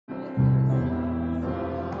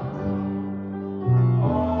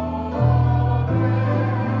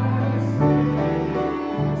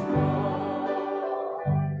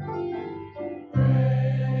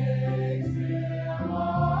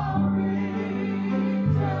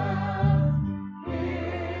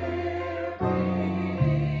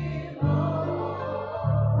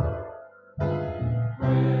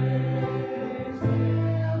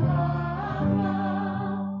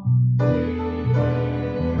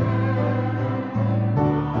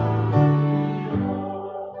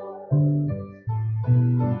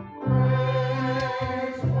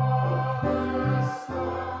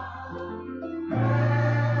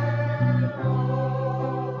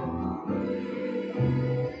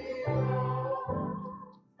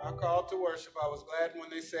to worship, I was glad when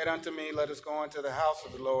they said unto me, let us go into the house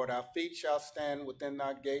of the Lord. Our feet shall stand within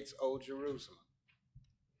thy gates, O Jerusalem.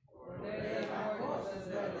 For there my horses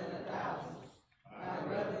better than 1,000.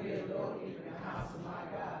 I'd rather be alone in the house of my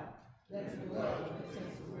God than to dwell in the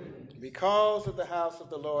tents of wickedness. Because of the house of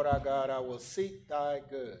the Lord our God, I will seek thy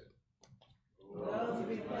good. Those who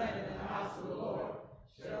be planted in the house of the Lord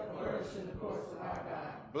shall flourish in the courts of our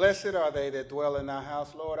God. Blessed are they that dwell in thy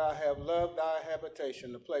house, Lord. I have loved thy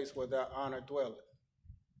habitation, the place where thy honor dwelleth.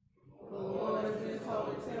 For the Lord is his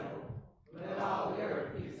holy temple. Let all the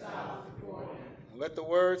earth be silent before him. Let the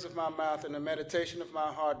words of my mouth and the meditation of my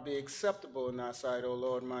heart be acceptable in thy sight, O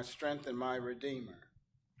Lord, my strength and my redeemer.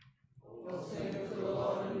 O sing to the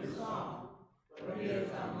Lord a new song, for he has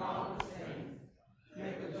done marvelous things.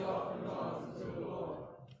 Make a joyful noise unto the Lord.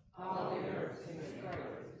 All the earth sing his praise.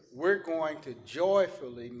 We're going to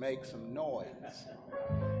joyfully make some noise.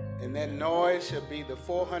 And that noise shall be the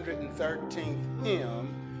 413th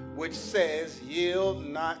hymn, which says, yield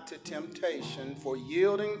not to temptation, for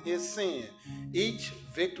yielding is sin. Each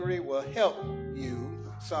victory will help you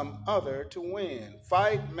some other to win.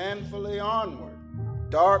 Fight manfully onward,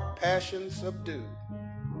 dark passions subdue.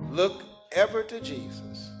 Look ever to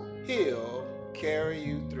Jesus. He'll carry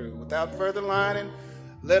you through. Without further lining,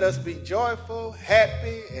 let us be joyful,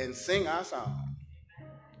 happy, and sing our song.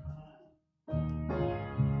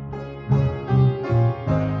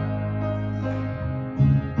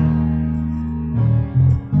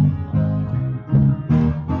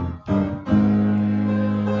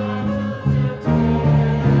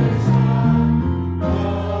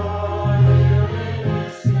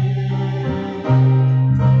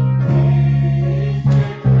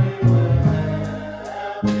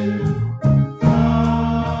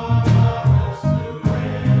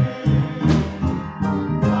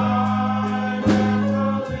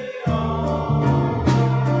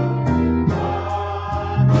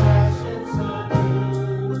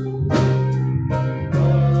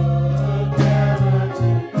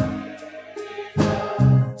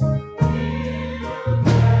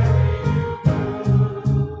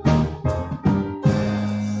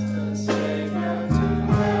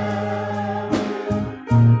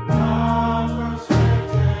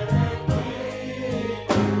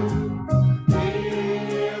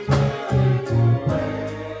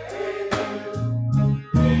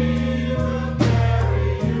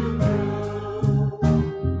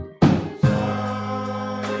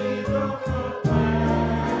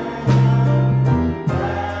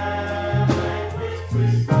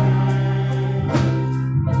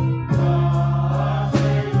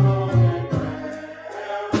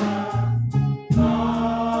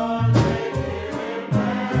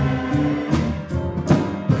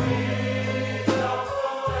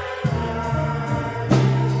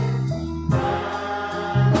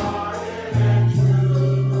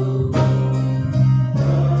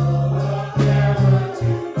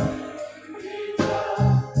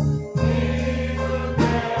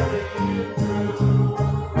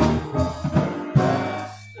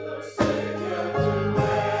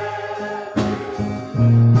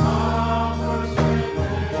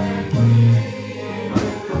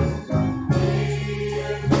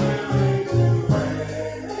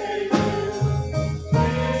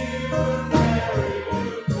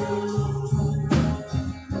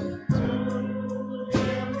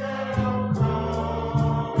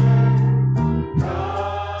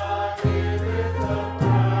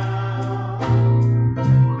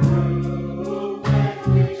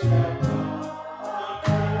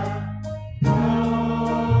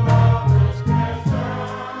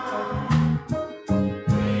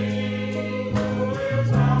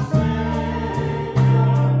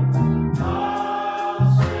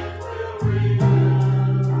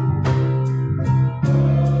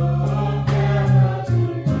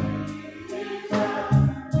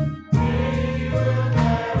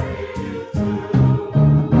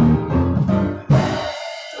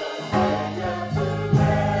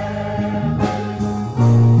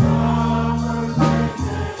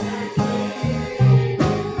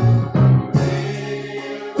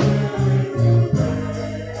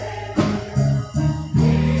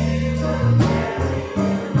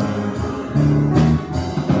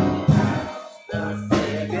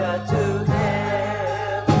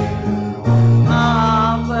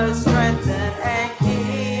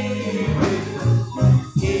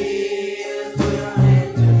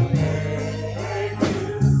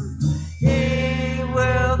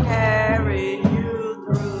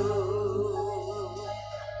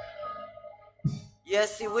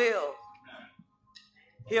 Yes, he will.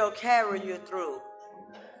 He'll carry you through.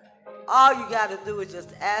 All you got to do is just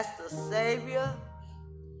ask the Savior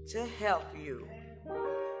to help you.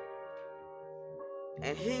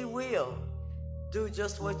 And he will do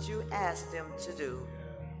just what you asked him to do.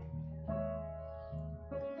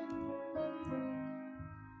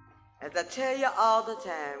 As I tell you all the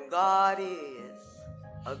time, God is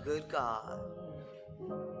a good God.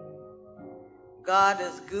 God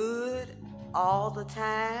is good all the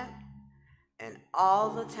time, and all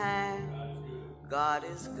the time, God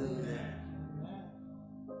is good.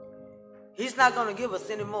 He's not going to give us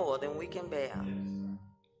any more than we can bear.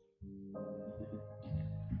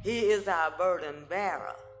 He is our burden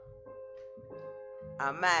bearer,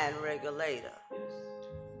 our mind regulator.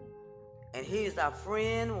 And he's our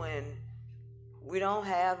friend when we don't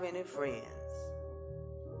have any friends.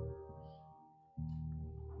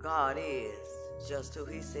 God is just who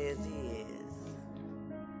he says he is.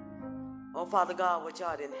 Oh, Father God, which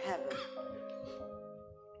art in heaven,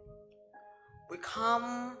 we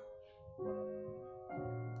come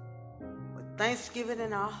with thanksgiving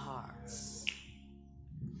in our hearts.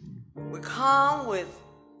 We come with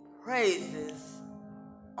praises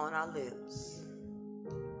on our lips.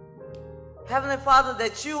 Heavenly Father,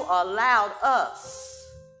 that you allowed us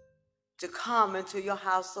to come into your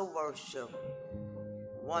house of worship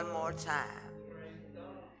one more time.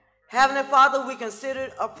 Heavenly Father, we consider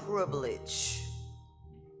it a privilege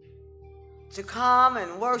to come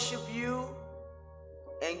and worship you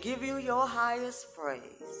and give you your highest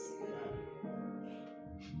praise.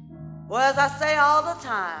 Well, as I say all the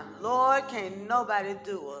time, Lord, can't nobody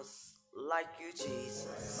do us like you,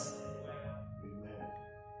 Jesus.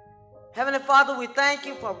 Heavenly Father, we thank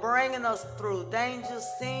you for bringing us through dangers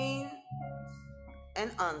seen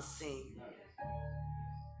and unseen.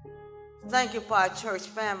 Thank you for our church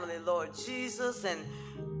family, Lord Jesus, and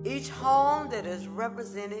each home that is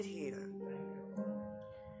represented here.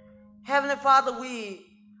 Heavenly Father, we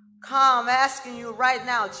come asking you right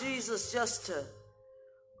now, Jesus, just to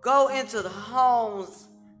go into the homes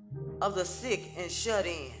of the sick and shut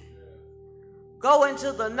in. Go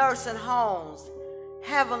into the nursing homes,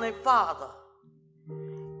 Heavenly Father,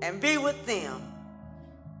 and be with them.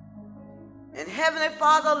 And Heavenly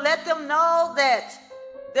Father, let them know that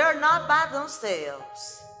they're not by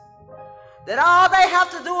themselves. That all they have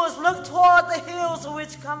to do is look toward the hills of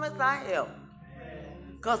which cometh our help.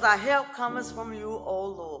 Because our help cometh from you, O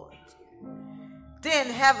Lord. Then,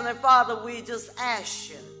 Heavenly Father, we just ask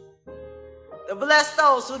you to bless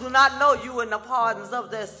those who do not know you in the pardons of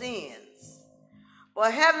their sins.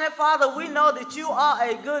 But Heavenly Father, we know that you are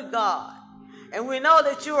a good God. And we know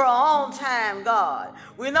that you are an on-time God.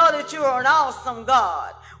 We know that you are an awesome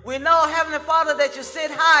God. We know, Heavenly Father, that you sit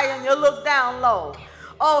high and you look down low.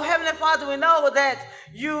 Oh, Heavenly Father, we know that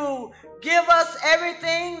you give us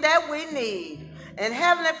everything that we need. And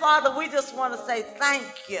Heavenly Father, we just want to say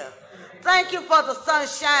thank you. Thank you for the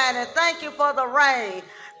sunshine and thank you for the rain.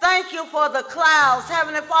 Thank you for the clouds.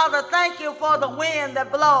 Heavenly Father, thank you for the wind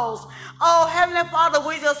that blows. Oh, Heavenly Father,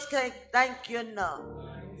 we just can't thank you enough.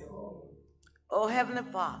 Oh, Heavenly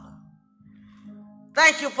Father,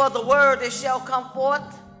 thank you for the word that shall come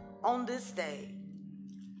forth on this day.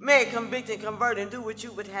 May it convict and convert and do what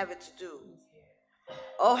you would have it to do.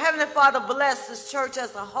 Oh, Heavenly Father, bless this church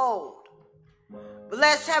as a whole.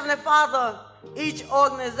 Bless, Heavenly Father, each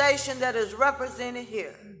organization that is represented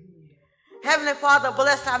here. Heavenly Father,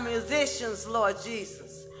 bless our musicians, Lord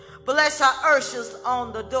Jesus. Bless our ushers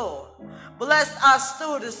on the door. Bless our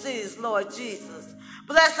stewardesses, Lord Jesus.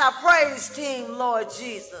 Bless our praise team, Lord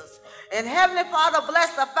Jesus. And Heavenly Father,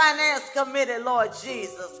 bless the finance committee, Lord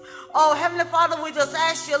Jesus. Oh, Heavenly Father, we just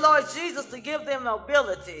ask you, Lord Jesus, to give them the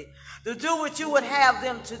ability to do what you would have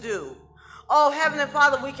them to do. Oh, Heavenly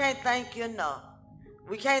Father, we can't thank you enough.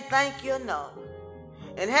 We can't thank you enough.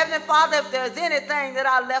 And Heavenly Father, if there's anything that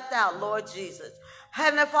I left out, Lord Jesus,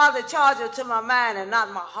 Heavenly Father, charge it to my mind and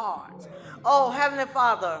not my heart. Oh, Heavenly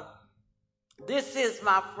Father, this is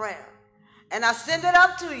my prayer. And I send it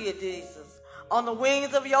up to you, Jesus, on the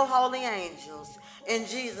wings of your holy angels. In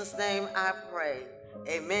Jesus' name I pray.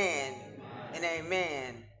 Amen and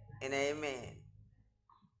amen and amen.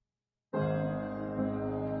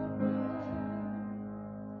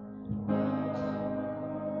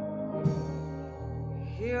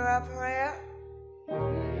 Hear our prayer.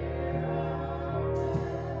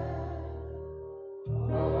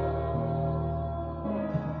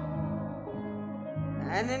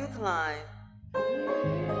 And incline.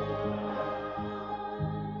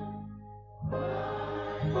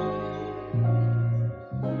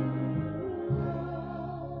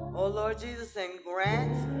 Oh Lord Jesus, and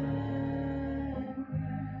grant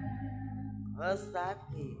us thy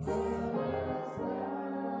peace.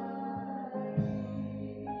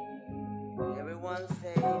 Everyone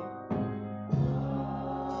say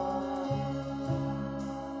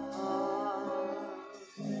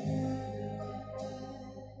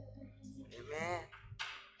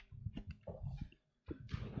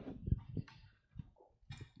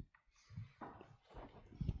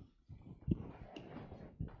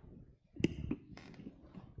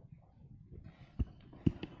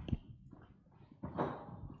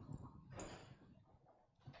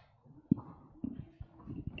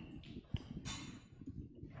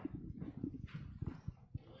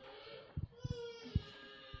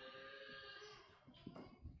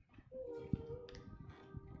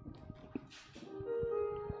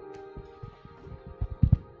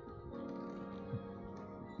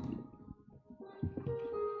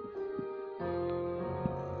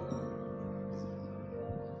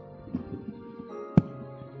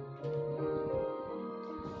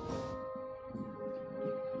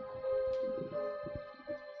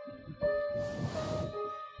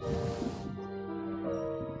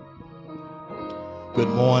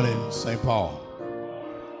Good morning, St. Paul.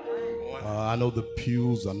 I know the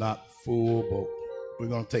pews are not full, but we're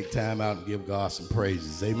going to take time out and give God some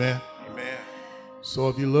praises. Amen? Amen. So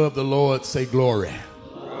if you love the Lord, say glory.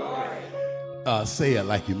 Glory. Say it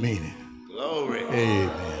like you mean it. Glory. Amen.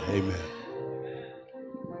 Amen.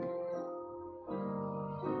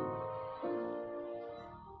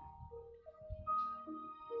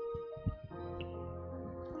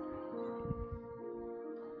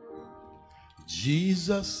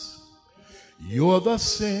 Jesus, you're the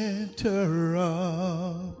center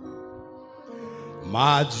of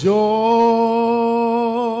my joy.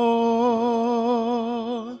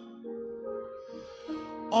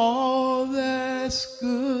 All that's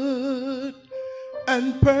good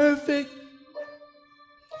and perfect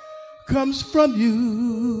comes from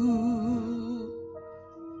you.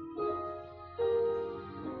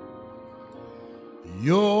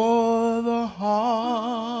 You're the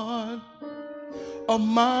heart of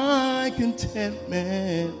my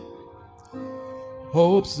contentment,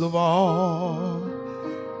 hopes of all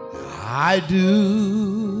I do.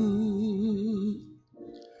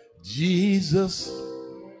 Jesus,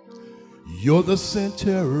 you're the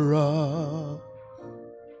center of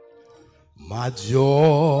my joy.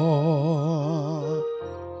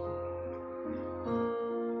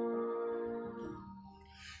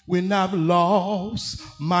 When I've lost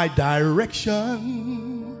my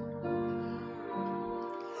direction,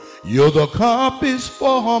 you're the compass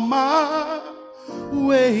for my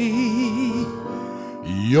way.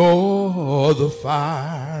 You're the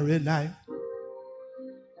fire at night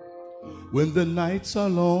when the nights are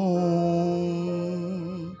long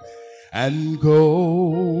and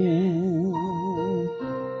cold.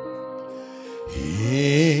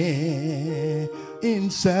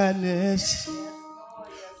 In sadness,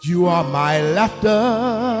 you are my laughter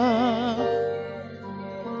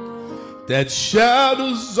that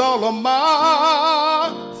shadows all of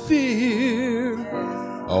my fear.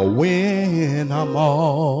 When I'm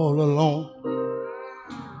all alone,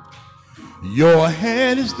 your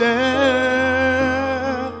hand is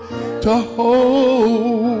there to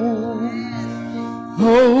hold.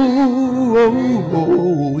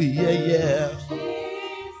 Oh, yeah, yeah.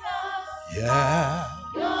 Yeah.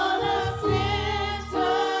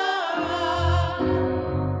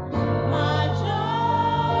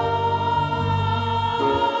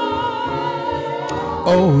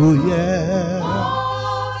 Oh, yeah.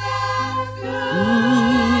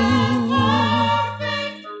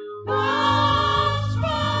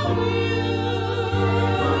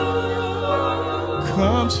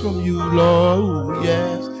 Comes from you, Lord.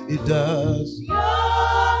 Yes, it does. You're the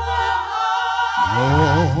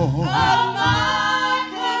heart of my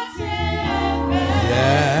contentment.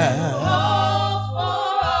 Yeah. Hope for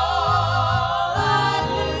all I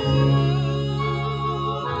do.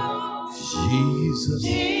 Jesus,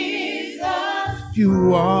 Jesus,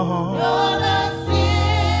 you are. you're the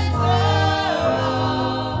center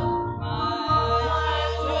of my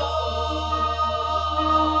joy.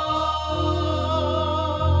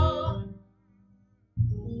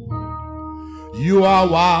 You are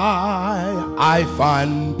why I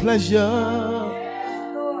find pleasure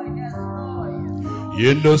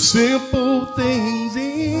in the simple things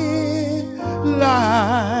in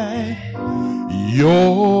life.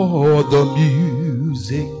 You're the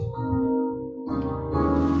music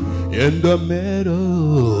in the meadow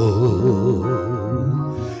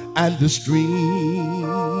and the stream,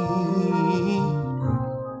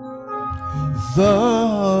 the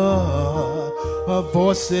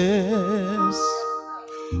voices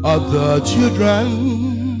of the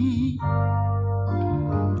children,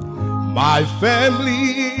 my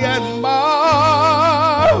family and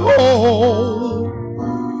my home.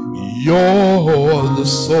 You're the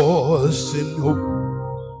source and hope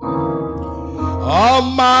of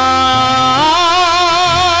my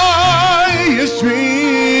stream.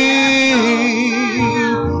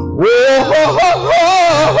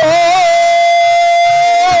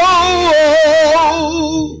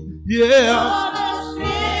 Yeah.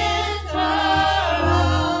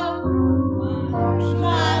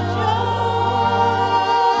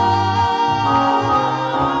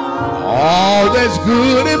 All that's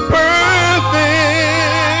good and perfect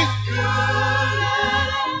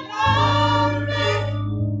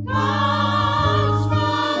comes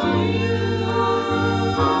from you.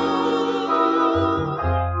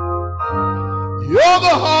 You're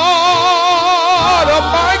the heart of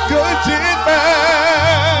my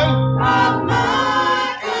contentment,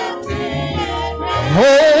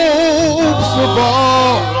 hopes of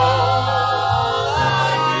all.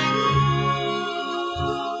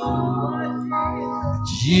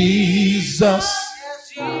 Jesus,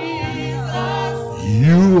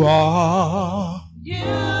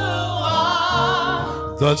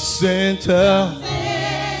 the center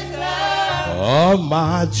of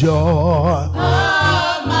my joy.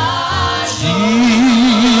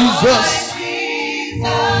 Jesus,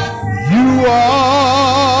 you are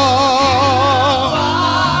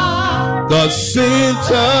the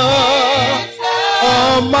center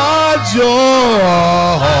of my joy.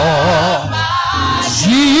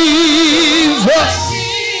 Jesus,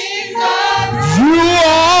 you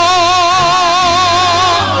are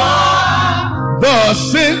the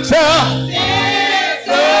center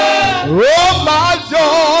of my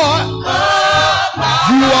joy.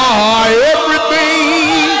 You are everything,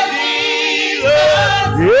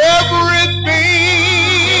 everything,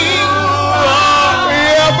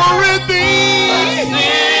 everything,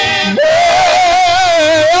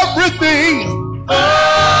 everything.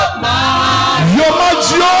 You're my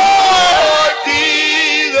joy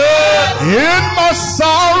in my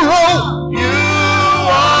sorrow.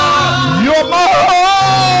 You're my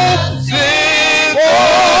hope for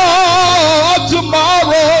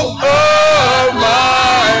tomorrow.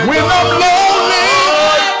 When I'm lonely,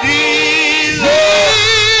 feeling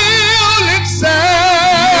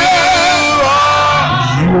sad,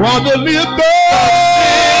 you are the lifter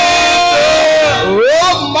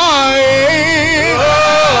of my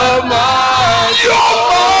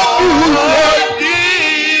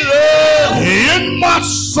in my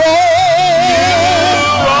soul,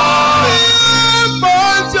 in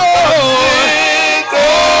my joy,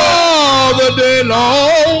 all the day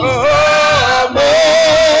long. Oh,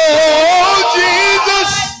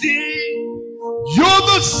 Jesus, you're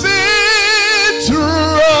the center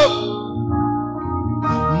of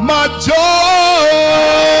my joy.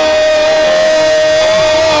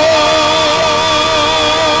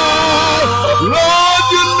 Lord,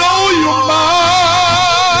 you know you're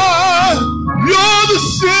mine. You're the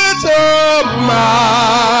center of my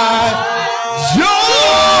joy.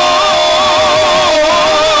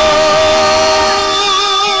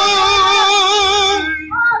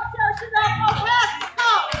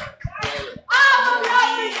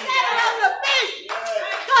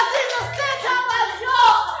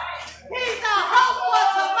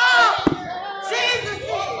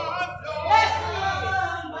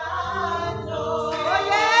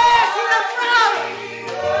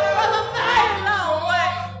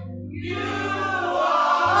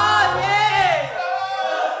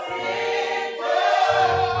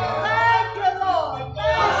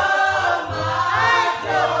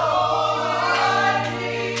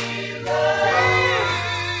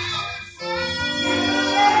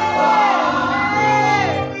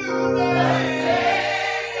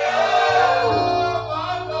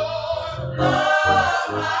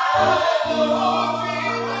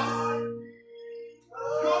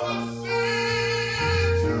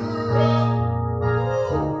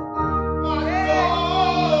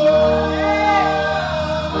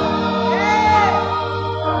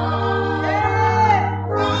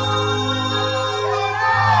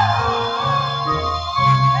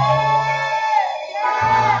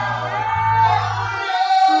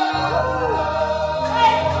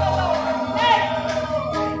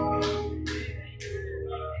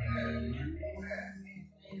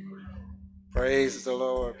 Praise the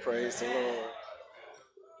Lord, praise the Lord.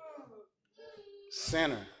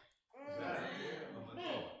 Sinner.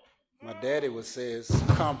 My daddy would say it's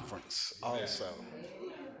conference also.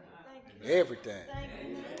 Everything.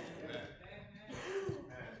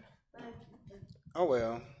 Oh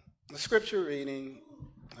well, the scripture reading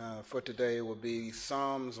for today will be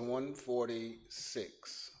Psalms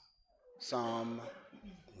 146. Psalm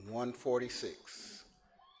 146,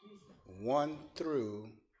 1 through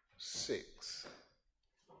 6.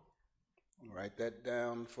 Write that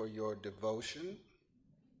down for your devotion.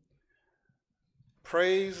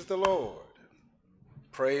 Praise the Lord.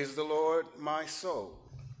 Praise the Lord, my soul.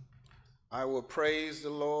 I will praise the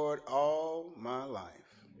Lord all my life.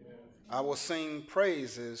 I will sing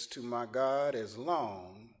praises to my God as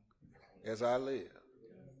long as I live.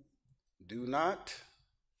 Do not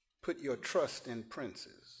put your trust in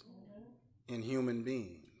princes, in human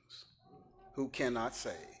beings who cannot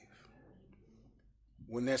save.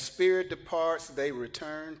 When their spirit departs, they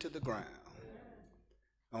return to the ground.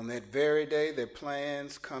 On that very day, their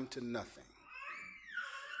plans come to nothing.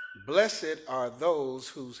 Blessed are those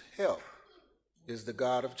whose help is the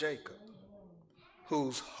God of Jacob,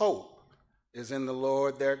 whose hope is in the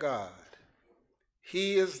Lord their God.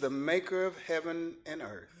 He is the maker of heaven and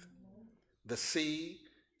earth, the sea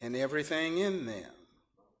and everything in them.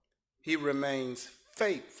 He remains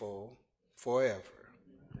faithful forever.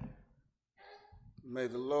 May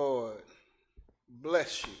the Lord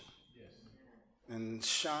bless you and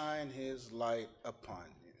shine his light upon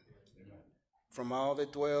you from all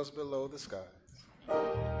that dwells below the skies.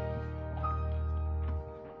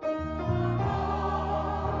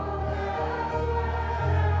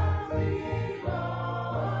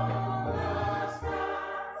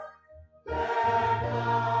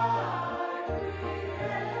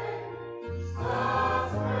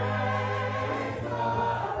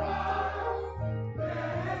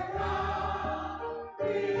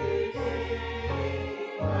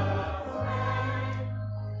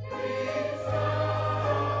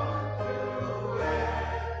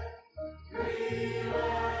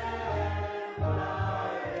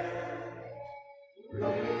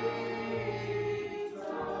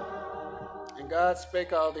 God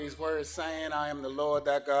spake all these words, saying, I am the Lord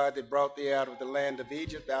thy God that brought thee out of the land of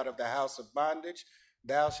Egypt, out of the house of bondage.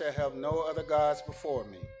 Thou shalt have no other gods before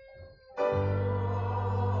me.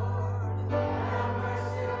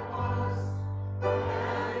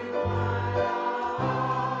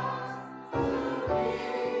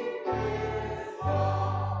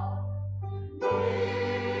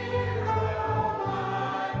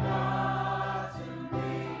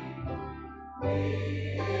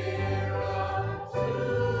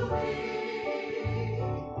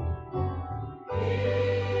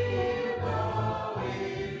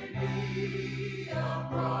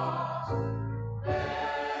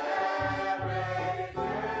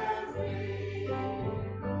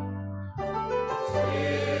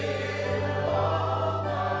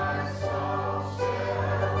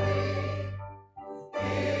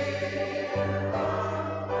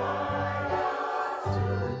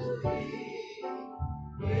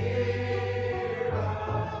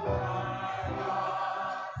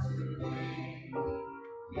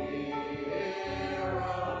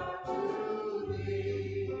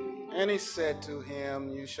 And he said to him,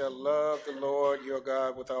 you shall love the Lord your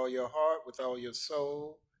God with all your heart, with all your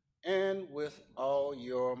soul, and with all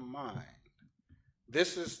your mind.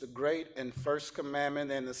 This is the great and first commandment,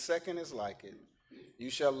 and the second is like it. You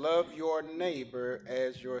shall love your neighbor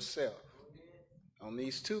as yourself. On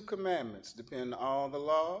these two commandments depend all the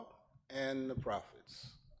law and the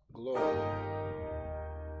prophets. Glory.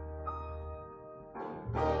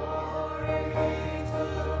 Glory be to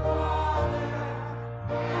the Father.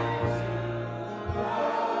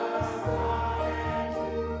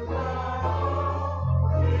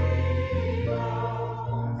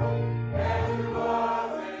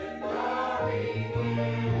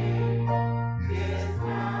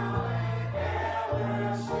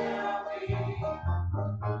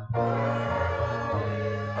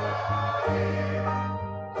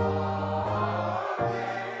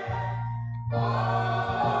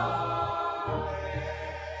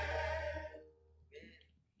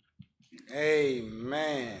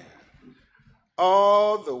 Amen.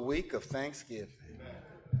 All the week of Thanksgiving.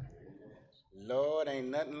 Lord, ain't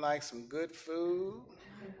nothing like some good food.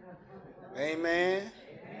 Amen.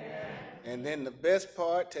 And then the best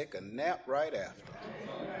part, take a nap right after.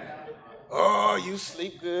 Oh, you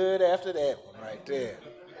sleep good after that one right there.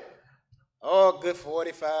 Oh, good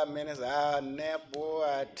 45 minutes, hour nap, boy.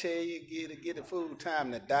 I tell you, get the food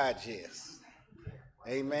time to digest.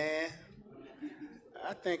 Amen.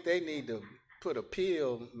 I think they need to put a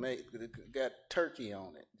pill got turkey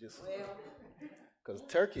on it, just because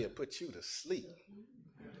turkey will put you to sleep.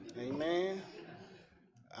 Amen.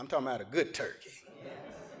 I'm talking about a good turkey.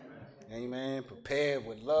 Amen. Prepared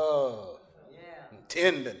with love and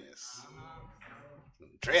tenderness and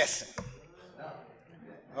dressing.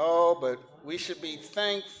 Oh, but we should be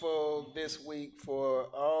thankful this week for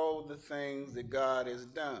all the things that God has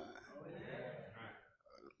done.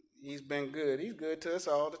 He's been good. He's good to us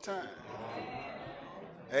all the time.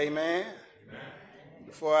 Amen.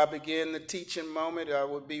 Before I begin the teaching moment, I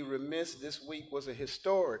would be remiss. This week was a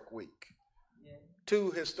historic week.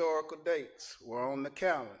 2 historical dates were on the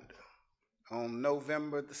calendar. On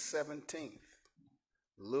November the 17th,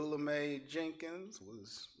 Lula Mae Jenkins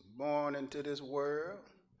was born into this world.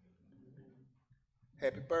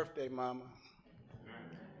 Happy birthday, Mama.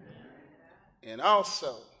 And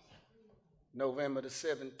also, November the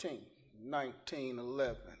 17th,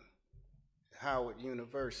 1911, Howard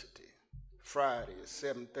University, Friday at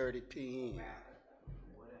 7:30 p.m.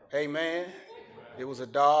 Amen. It was a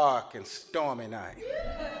dark and stormy night.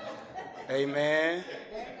 Amen.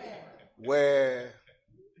 Where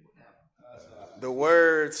the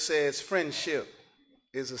word says friendship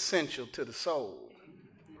is essential to the soul.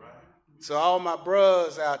 So all my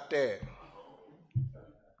bros out there,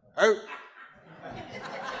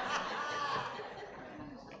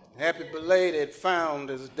 happy belated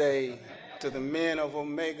Founders Day to the men of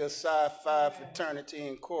Omega Psi Phi Fraternity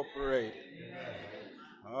Incorporated.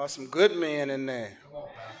 Oh, some good men in there.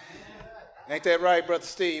 Ain't that right, Brother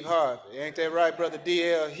Steve Harvey? Ain't that right, Brother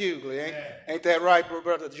D.L. Hughley? Ain't that right,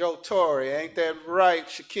 Brother Joe Torrey? Ain't that right,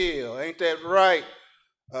 Shaquille? Ain't that right,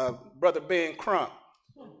 Brother Ben Crump?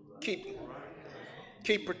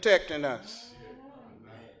 Keep protecting us.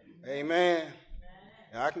 Amen.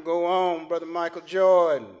 I can go on, Brother Michael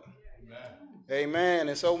Jordan. Amen.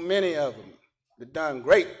 And so many of them have done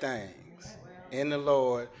great things in the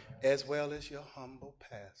Lord, as well as your humble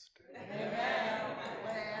pastor. Amen.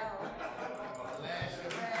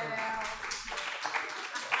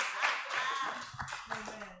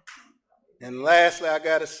 And lastly, I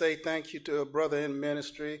got to say thank you to a brother in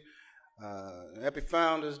ministry. Happy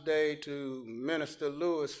Founders Day to Minister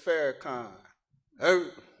Louis Farrakhan. Oh,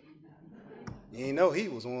 you didn't know he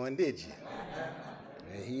was one, did you?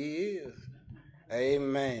 And he is.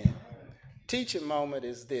 Amen. Teaching moment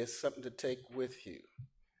is this, something to take with you.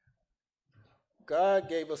 God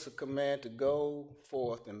gave us a command to go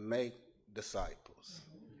forth and make disciples.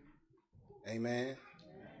 Amen.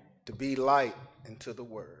 To be light into the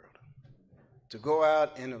world. To go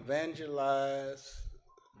out and evangelize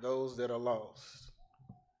those that are lost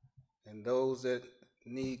and those that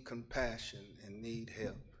need compassion and need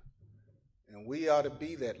help. And we ought to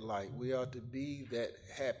be that light. We ought to be that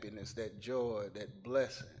happiness, that joy, that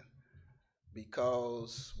blessing.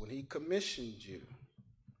 Because when he commissioned you,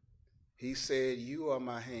 he said, you are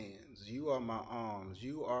my hands, you are my arms,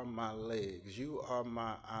 you are my legs, you are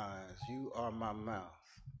my eyes, you are my mouth.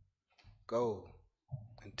 Go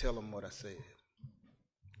and tell them what I said.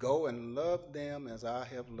 Go and love them as I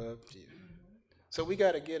have loved you. So we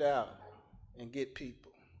got to get out and get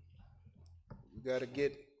people. We got to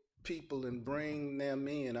get people and bring them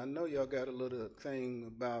in. I know y'all got a little thing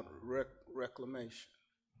about reclamation.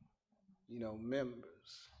 You know, members.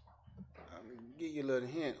 I'll give you a little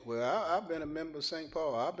hint. Well, I've been a member of St.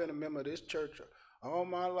 Paul. I've been a member of this church all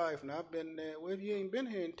my life, and I've been there. Well, if you ain't been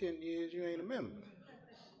here in 10 years, you ain't a member.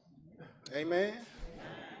 Amen?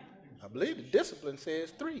 I believe the discipline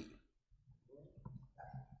says 3.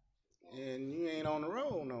 And you ain't on the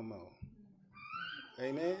road no more.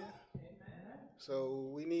 Amen? So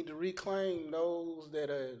we need to reclaim those that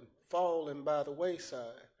are falling by the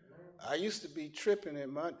wayside. I used to be tripping at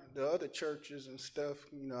the other churches and stuff.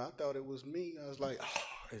 You know, I thought it was me. I was like,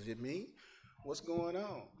 oh, is it me? What's going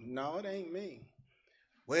on? No, it ain't me.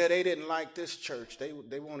 Well, they didn't like this church.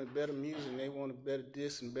 They wanted better music. They wanted better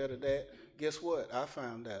this and better that. Guess what? I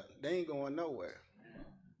found out. They ain't going nowhere.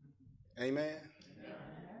 Amen?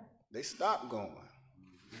 They stopped going.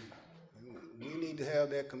 We need to have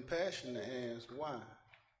that compassion to ask why.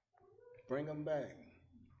 Bring them back.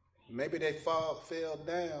 Maybe they fell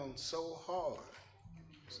down so hard.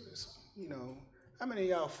 You know, how many of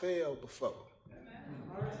y'all failed before?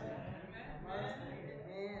 How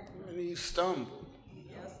many of you stumbled?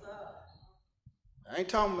 I ain't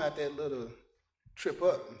talking about that little trip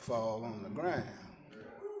up and fall on the ground.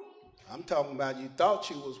 I'm talking about you thought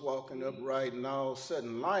you was walking upright and all of a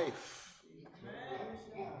sudden life,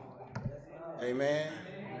 amen,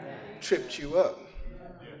 tripped you up.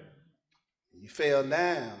 You fell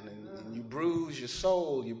down and you bruised your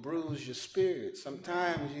soul, you bruised your spirit.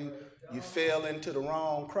 Sometimes you fell into the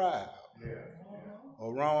wrong crowd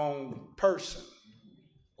or wrong person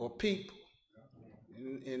or people.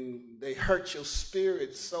 And they hurt your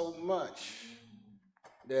spirit so much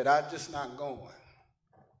that I'm just not going.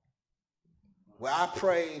 Well, I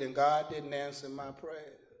prayed and God didn't answer my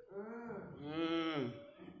prayer.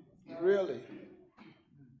 Really?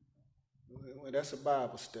 Well, that's a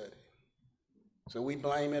Bible study. So we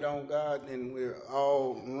blame it on God and we're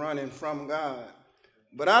all running from God.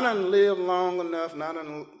 But I done lived long enough and I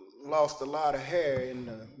done lost a lot of hair in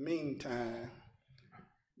the meantime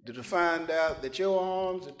to find out that your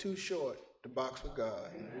arms are too short to box with God.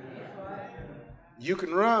 You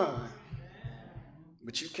can run,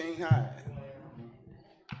 but you can't hide.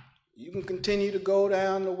 You can continue to go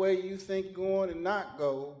down the way you think going and not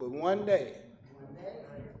go, but one day,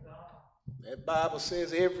 that Bible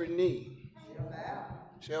says every knee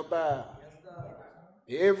shall bow.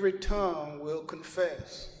 Every tongue will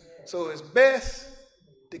confess. So it's best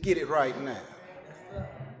to get it right now.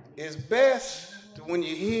 It's best to, when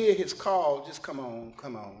you hear his call, just come on,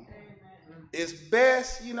 come on. It's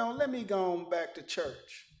best, you know, let me go on back to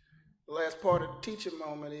church. The last part of the teaching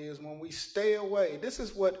moment is when we stay away. This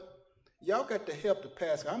is what y'all got to help the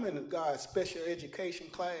pastor. I'm in God's special education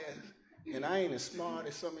class, and I ain't as smart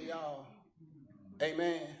as some of y'all.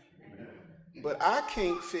 Amen. But I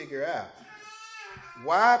can't figure out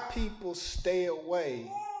why people stay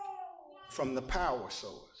away from the power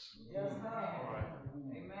source.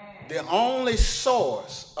 the only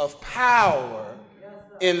source of power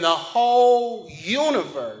in the whole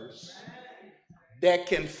universe that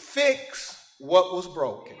can fix what was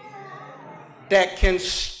broken, that can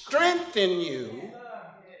strengthen you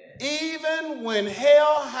even when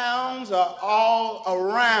hellhounds are all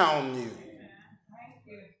around you.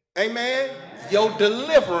 Amen? Your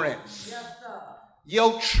deliverance,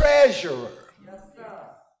 your treasurer,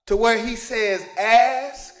 to where he says,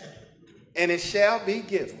 ask and it shall be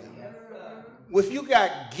given. If you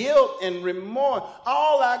got guilt and remorse,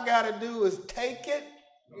 all I got to do is take it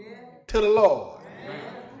to the Lord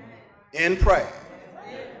in prayer.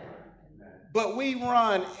 But we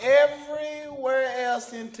run everywhere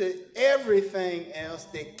else into everything else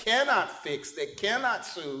that cannot fix, that cannot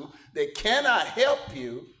soothe, that cannot help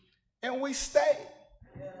you, and we stay.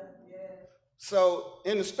 So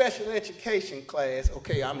in the special education class,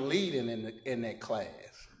 okay, I'm leading in that class.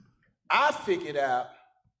 I figured out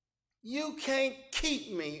you can't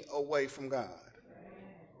keep me away from God.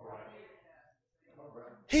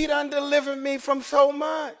 He done delivered me from so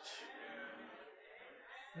much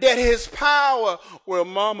that his power, well,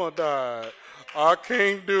 mama died. I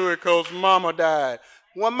can't do it because mama died.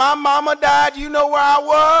 When my mama died, you know where I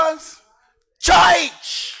was?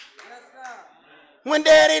 Church. When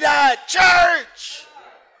daddy died, church.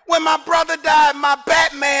 When my brother died, my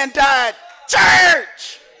Batman died,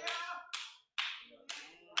 church.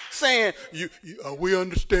 Saying, we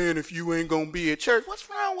understand if you ain't going to be at church. What's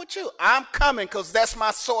wrong with you? I'm coming because that's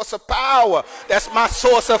my source of power. That's my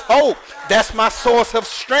source of hope. That's my source of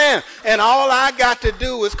strength. And all I got to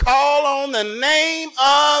do is call on the name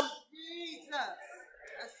of Jesus.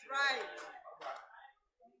 That's right.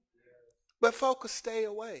 But folks stay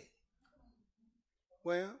away.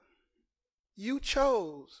 Well, you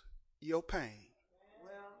chose your pain.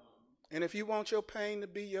 And if you want your pain to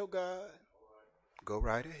be your God, go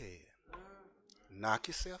right ahead. Knock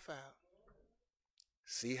yourself out.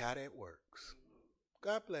 See how that works.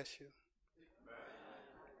 God bless you.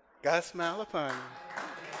 God smile upon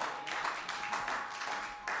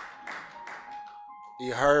you.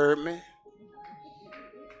 You heard me?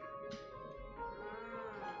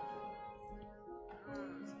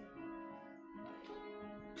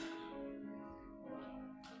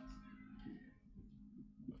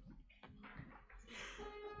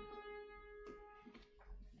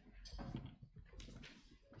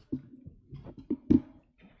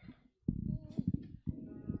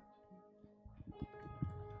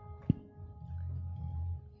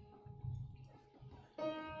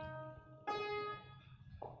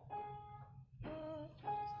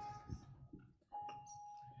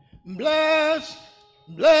 Bless,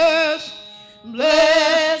 bless,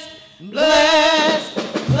 bless, bless,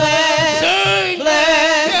 bless, Sing.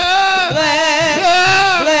 bless, Bless. bless, Bless.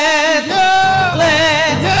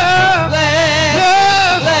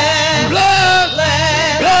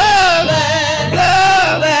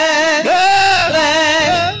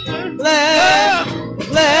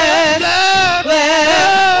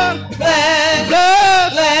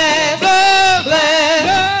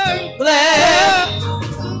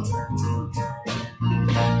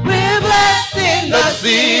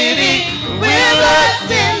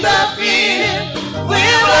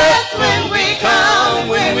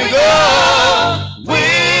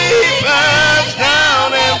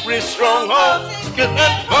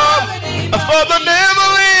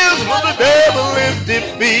 For the devil is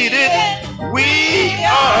defeated. We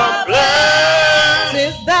are blessed.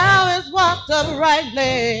 Since thou hast walked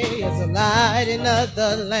uprightly as a light in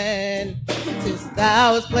other land, since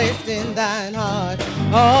thou hast placed in thine heart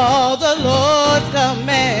all the Lord's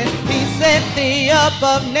commands, he set thee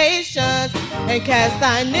above nations and cast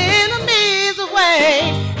thine enemies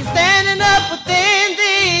away. He's standing up within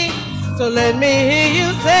thee, so let me hear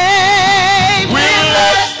you say, We're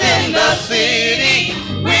blessed in the city,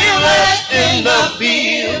 we're blessed in the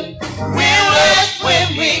field, we're blessed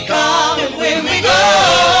when we come and when we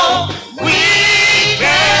go. We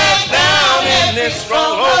cast down in this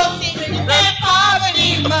stronghold.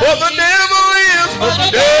 For the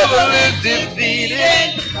devil is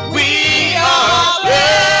defeated. We are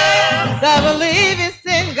blessed. Thou believest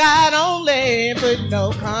in God only, put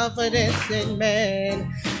no confidence in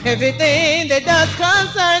man. Everything that does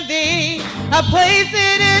concern thee, I place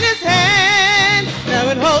it in his hand. Now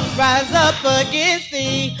when hopes rise up against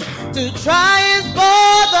thee to try and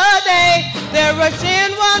spoil the day, they rush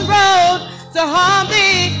in one road to harm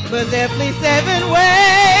thee, but there flee 7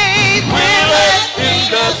 ways. We're blessed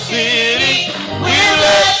in the city, we're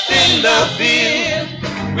blessed in the field,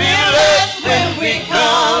 we're blessed when we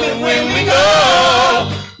come and when we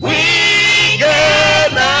go. We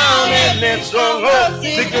get down in that stronghold.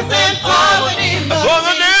 sickness and poverty must cease. For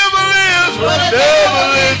the devil is, for the devil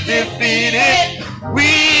is defeated.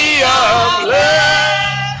 We are blessed.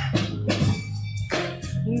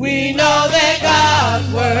 We know that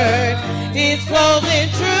God's word is clothing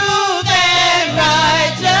truth and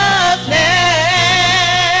righteousness.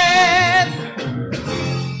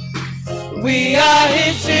 We are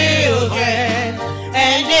his children,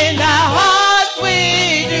 and in our hearts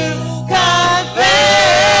we do confess.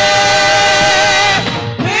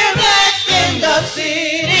 We're blessed in the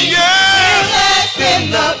city, we're blessed in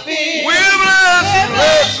the field. We're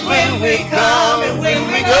blessed when we come and when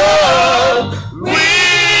we go. We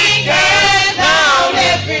cast down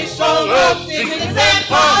every stronghold of sickness and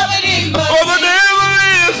poverty.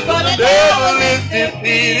 For the devil is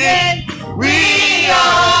defeated. We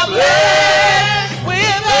are blessed.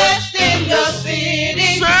 We're blessed in the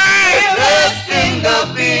city, we're blessed in the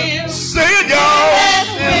field. Say it, y'all.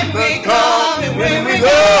 when we come and when we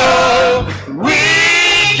go. We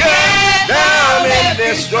cast down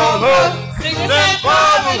every stronghold. sickness and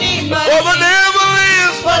poverty must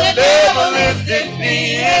For the devil is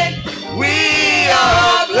defeated. We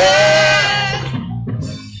are blessed.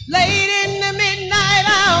 Late in the midnight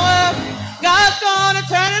hour, God's gonna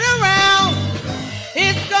turn it around.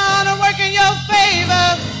 It's gonna work in your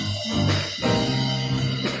favor.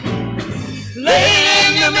 Late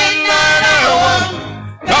in the midnight hour,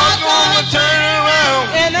 God's gonna turn it around.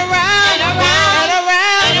 And around, and around, and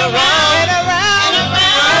around, And around, and around, and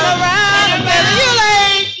around, and around. and Better you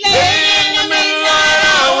late, Late in the midnight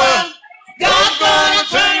hour, God's gonna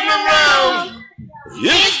turn it around.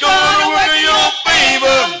 It's gonna work in your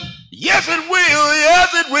favor. Yes, it will. Yes,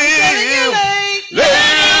 it will.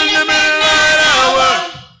 Late in the midnight hour,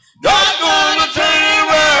 God's gonna turn it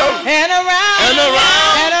around. And around, And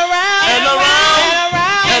around, and around, and around, and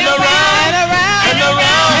around, and around, and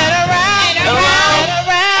around, and around, and around,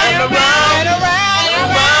 and around, and around, and around, and around, and around, and around,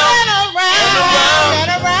 and and around,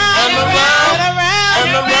 and around, and around, and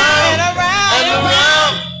around, and around, and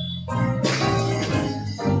around.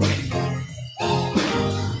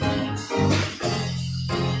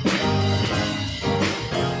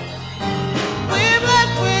 We're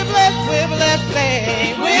blessed, we're blessed, we're blessed,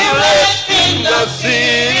 babe. We're blessed in the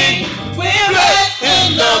city. We're Blessed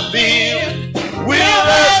in the field. We're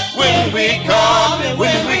blessed when we come and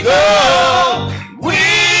when we go. We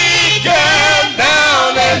cast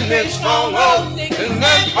down every stronghold and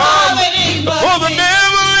then poverty.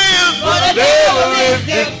 For the devil is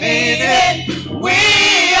defeated. We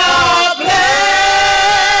are blessed.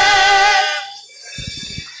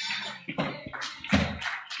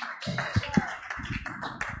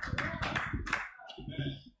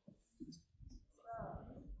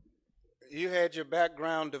 You had your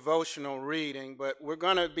background devotional reading, but we're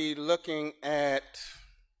going to be looking at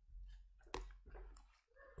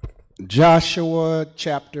Joshua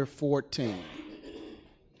chapter 14.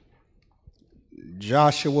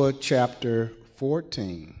 Joshua chapter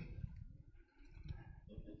 14.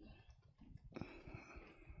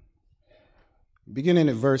 Beginning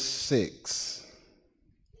at verse 6.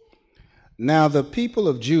 Now the people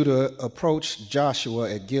of Judah approached Joshua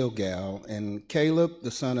at Gilgal, and Caleb, the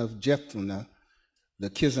son of Jephunneh, the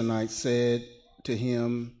Kenizzite, said to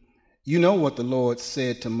him, "You know what the Lord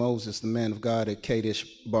said to Moses, the man of God, at Kadesh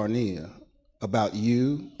Barnea, about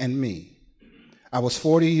you and me. I was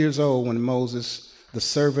 40 years old when Moses, the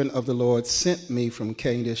servant of the Lord, sent me from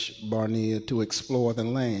Kadesh Barnea to explore the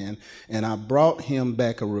land, and I brought him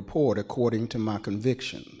back a report according to my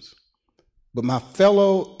convictions. But my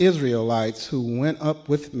fellow Israelites who went up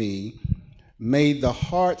with me made the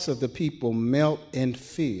hearts of the people melt in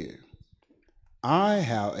fear. I,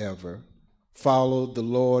 however, followed the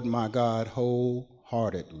Lord my God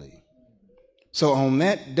wholeheartedly. So on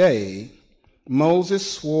that day, Moses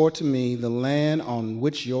swore to me, the land on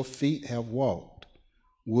which your feet have walked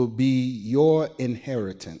will be your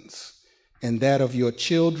inheritance and that of your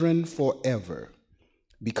children forever,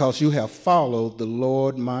 because you have followed the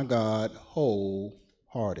Lord my God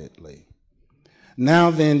wholeheartedly.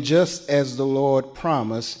 Now then, just as the Lord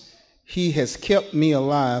promised, he has kept me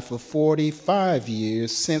alive for 45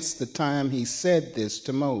 years since the time he said this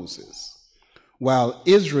to Moses, while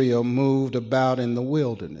Israel moved about in the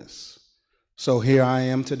wilderness. So here I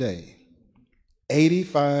am today,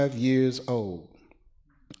 85 years old.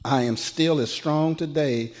 I am still as strong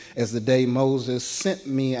today as the day Moses sent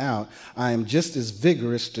me out. I am just as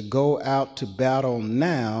vigorous to go out to battle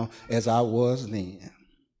now as I was then.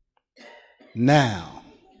 Now,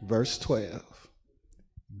 verse 12,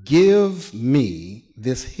 give me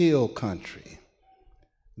this hill country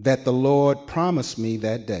that the Lord promised me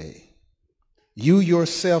that day. You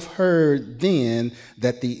yourself heard then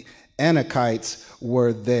that the Anakites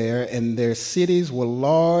were there, and their cities were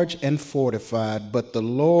large and fortified. But the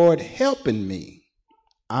Lord helping me,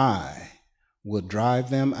 I will drive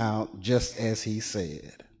them out just as he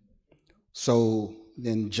said. So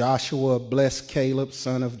then Joshua blessed Caleb,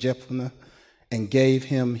 son of Jephunneh, and gave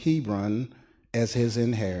him Hebron as his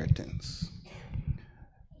inheritance.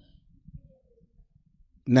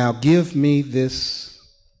 Now give me this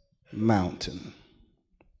mountain.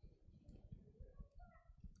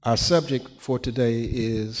 Our subject for today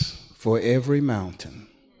is for every mountain.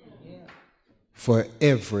 For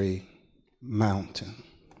every mountain.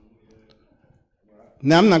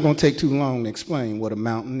 Now, I'm not going to take too long to explain what a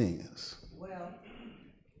mountain is.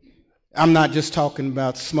 I'm not just talking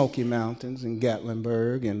about Smoky Mountains in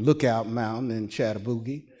Gatlinburg and Lookout Mountain in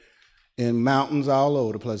Chattahoochee and mountains all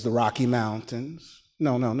over the place, the Rocky Mountains.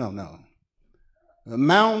 No. The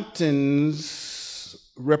mountains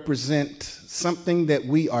represent something that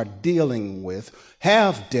we are dealing with,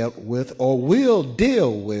 have dealt with, or will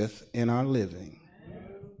deal with in our living.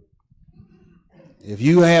 If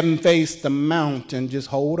you haven't faced the mountain, just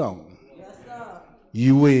hold on.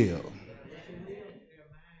 You will.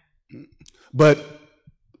 But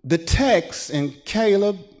the text in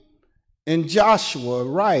Caleb and Joshua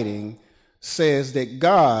writing says that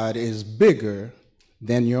God is bigger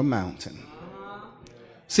than your mountain.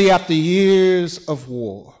 See, after years of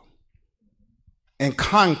war and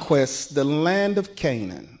conquest, the land of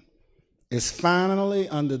Canaan is finally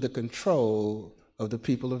under the control of the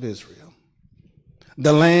people of Israel.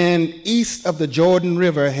 The land east of the Jordan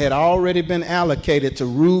River had already been allocated to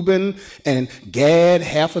Reuben and Gad,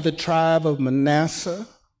 half of the tribe of Manasseh,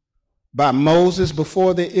 by Moses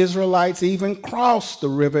before the Israelites even crossed the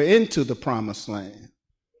river into the promised land.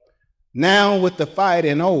 Now, with the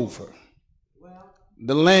fighting over,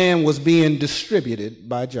 the land was being distributed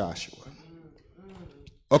by Joshua.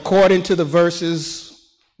 According to the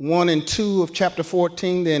verses 1 and 2 of chapter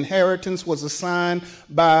 14, the inheritance was assigned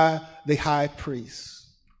by the high priest.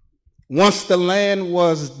 Once the land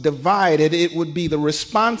was divided, it would be the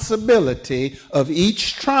responsibility of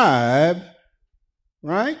each tribe,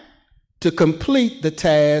 right, to complete the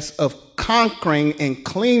task of conquering and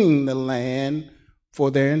cleaning the land for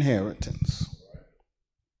their inheritance.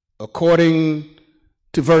 According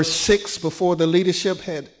to verse 6, before the leadership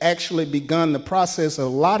had actually begun the process of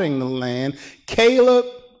allotting the land, Caleb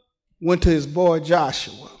went to his boy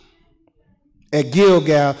Joshua at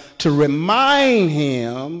Gilgal to remind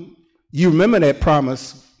him, you remember that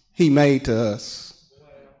promise he made to us,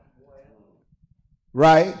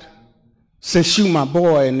 right? Since you my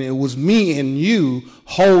boy, and it was me and you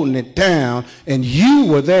holding it down, and you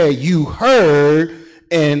were there, you heard,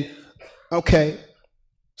 and okay.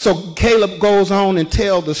 So Caleb goes on and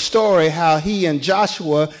tells the story how he and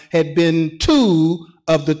Joshua had been 2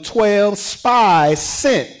 of the 12 spies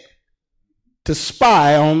sent to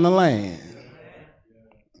spy on the land.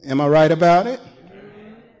 Am I right about it?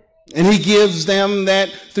 And he gives them that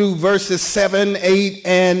through verses 7, 8,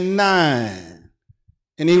 and 9.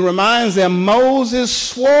 And he reminds them, Moses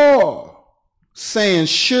swore, saying,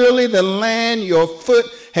 surely the land your foot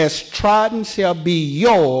has trodden shall be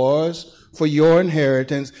yours for your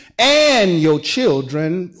inheritance and your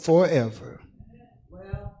children forever.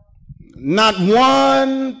 Not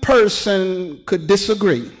one person could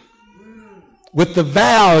disagree with the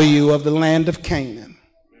value of the land of Canaan.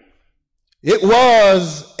 It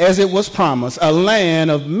was, as it was promised, a land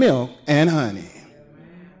of milk and honey.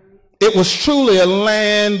 It was truly a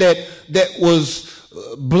land that was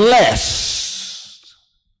blessed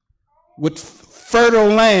with fertile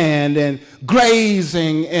land and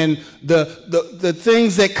grazing and the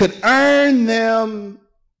things that could earn them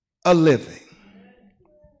a living.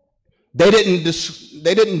 They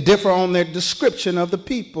didn't differ on their description of the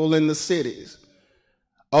people in the cities.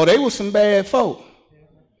 Oh, they were some bad folk.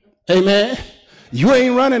 Amen. You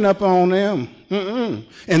ain't running up on them.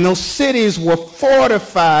 And those cities were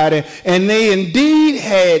fortified, and they indeed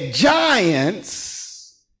had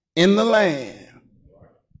giants in the land.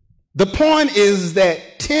 The point is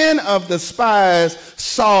that 10 of the spies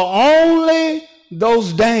saw only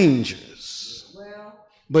those dangers.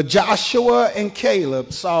 But Joshua and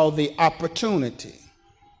Caleb saw the opportunity.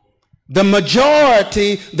 The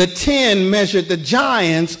majority, the 10, measured the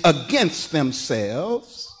giants against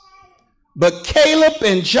themselves. But Caleb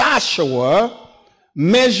and Joshua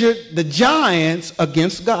measured the giants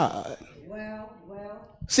against God.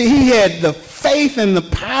 See, he had the faith and the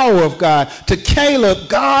power of God. To Caleb,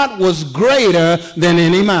 God was greater than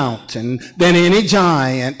any mountain, than any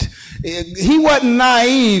giant. He wasn't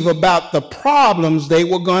naive about the problems they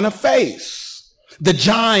were going to face. the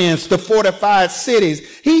giants, the fortified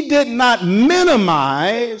cities. He did not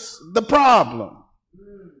minimize the problem,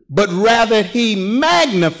 but rather he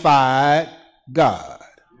magnified God.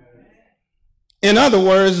 In other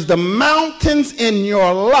words, the mountains in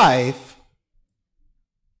your life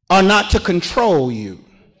are not to control you,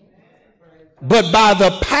 but by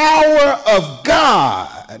the power of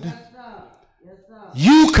God,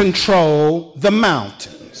 you control the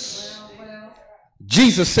mountains.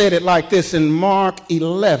 Jesus said it like this in Mark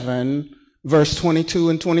 11, verse 22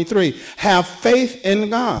 and 23. Have faith in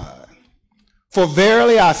God. For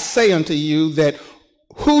verily I say unto you that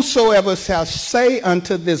whosoever shall say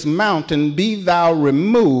unto this mountain, be thou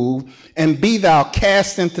removed, and be thou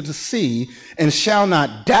cast into the sea, and shall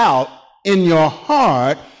not doubt in your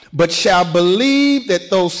heart, but shall believe that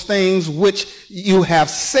those things which you have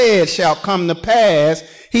said shall come to pass,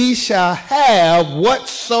 he shall have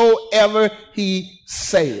whatsoever he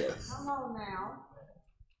saith. Come on now.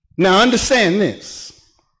 Now understand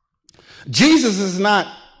this. Jesus is not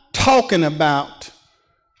talking about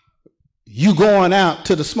you going out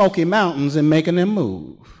to the Smoky Mountains and making them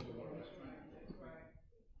move.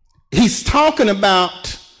 He's talking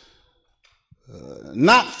about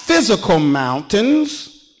not physical mountains,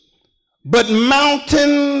 but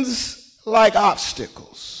mountains like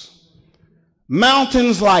obstacles,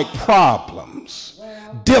 mountains like problems,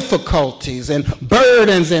 difficulties and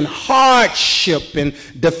burdens and hardship and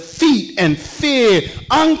defeat and fear,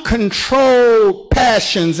 uncontrolled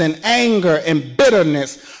passions and anger and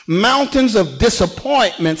bitterness, mountains of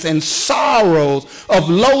disappointments and sorrows, of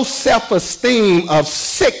low self-esteem, of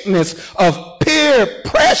sickness, of peer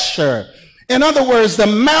pressure. In other words, the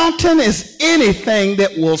mountain is anything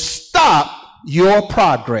that will stop your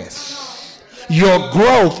progress, your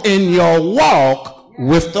growth in your walk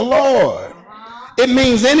with the Lord. It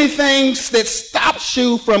means anything that stops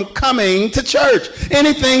you from coming to church,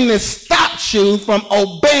 anything that stops you from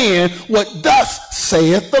obeying what thus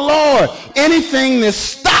saith the Lord, anything that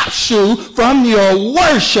stops you from your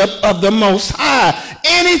worship of the Most High,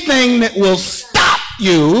 anything that will stop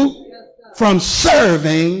you from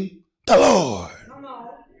serving the Lord.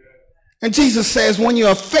 And Jesus says when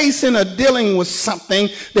you're facing or dealing with something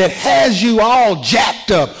that has you all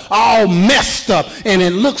jacked up, all messed up, and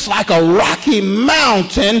it looks like a rocky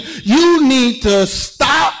mountain, you need to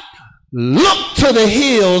stop, look to the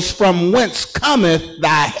hills from whence cometh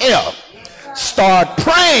thy help. Start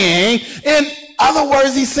praying. In other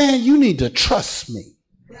words, he's saying you need to trust me.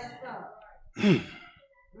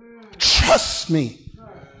 Trust me.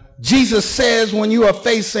 Jesus says when you are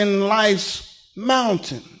facing life's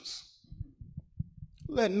mountains,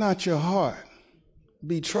 let not your heart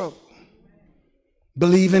be troubled.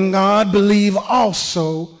 Believe in God, believe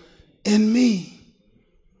also in me.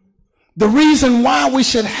 The reason why we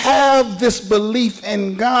should have this belief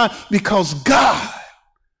in God, because God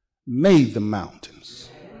made the mountains.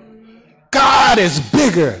 God is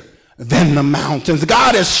bigger than the mountains.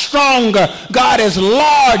 God is stronger. God is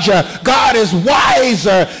larger. God is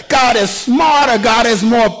wiser. God is smarter. God is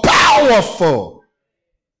more powerful.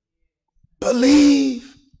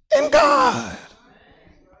 Believe in God.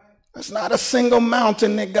 There's not a single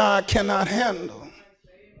mountain that God cannot handle.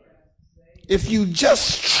 If you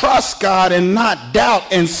just trust God and not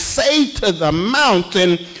doubt and say to the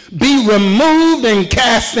mountain, be removed and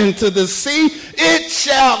cast into the sea, it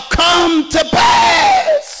shall come to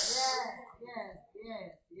pass.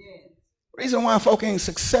 Reason why folk ain't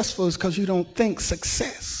successful is because you don't think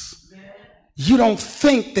success. You don't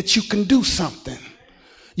think that you can do something.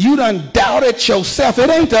 You done doubted yourself. It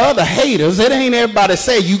ain't the other haters. It ain't everybody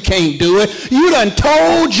say you can't do it. You done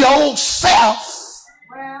told yourself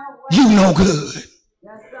you no good.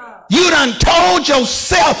 You done told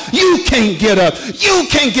yourself you can't get up. You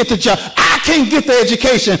can't get the job. I can't get the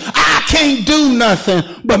education. I can't do nothing.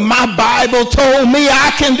 But my Bible told me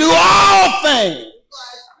I can do all things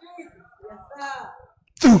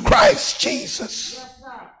through Christ Jesus.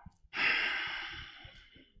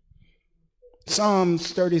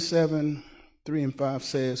 Psalms 37, 3 and 5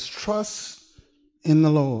 says, trust in the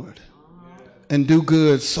Lord and do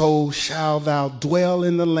good, so shall thou dwell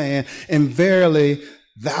in the land, and verily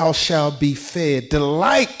thou shalt be fed.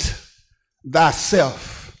 Delight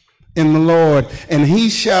thyself in the Lord, and he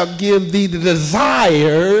shall give thee the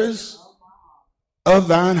desires of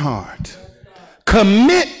thine heart.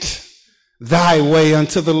 Commit thy way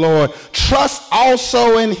unto the Lord. Trust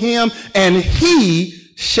also in him, and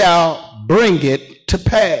he shall bring it to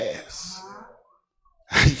pass.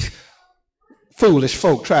 Foolish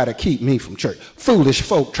folk try to keep me from church. Foolish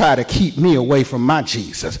folk try to keep me away from my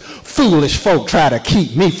Jesus. Foolish folk try to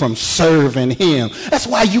keep me from serving him. That's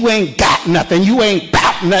why you ain't got nothing. You ain't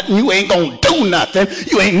about nothing. You ain't gonna do nothing.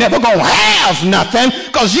 You ain't never gonna have nothing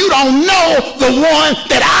because you don't know the one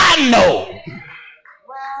that I know.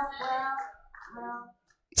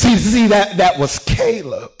 See, that was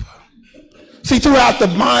Caleb. See, throughout the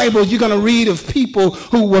Bible, you're going to read of people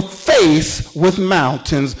who were faced with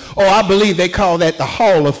mountains, or I believe they call that the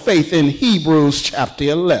hall of faith in Hebrews chapter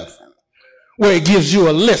 11, where it gives you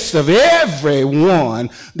a list of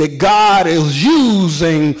everyone that God is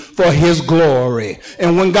using for his glory.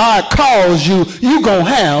 And when God calls you, you're going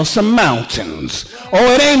to have some mountains.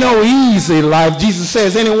 Oh, it ain't no easy life. Jesus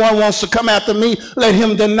says, anyone wants to come after me, let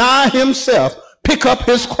him deny himself. Pick up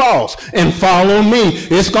his cross and follow me.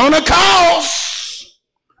 It's going to cost,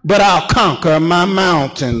 but I'll conquer my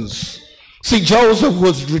mountains. See, Joseph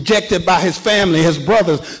was rejected by his family, his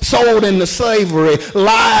brothers, sold into slavery,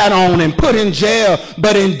 lied on and put in jail.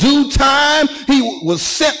 But in due time, he was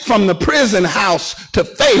sent from the prison house to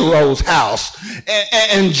Pharaoh's house.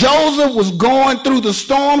 And Joseph was going through the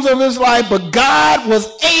storms of his life, but God was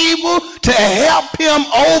able to help him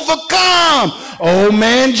overcome. Old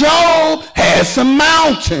man Job had some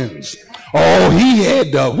mountains. Oh, he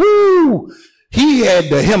had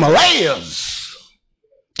the Himalayas.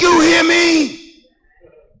 You hear me?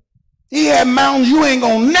 He had mountains you ain't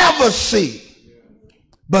gonna never see.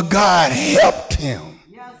 But God helped him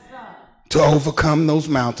to overcome those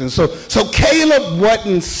mountains. So Caleb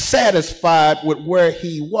wasn't satisfied with where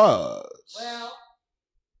he was.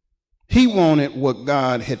 He wanted what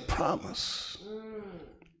God had promised.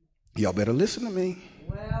 Y'all better listen to me.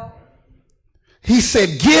 He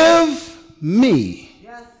said, give me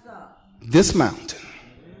this mountain.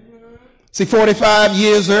 See, 45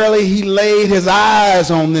 years early, he laid his eyes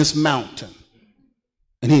on this mountain,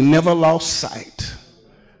 and he never lost sight.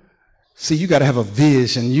 See, you got to have a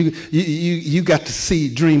vision. You got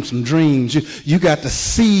to dream some dreams. You got to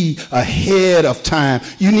see ahead of time.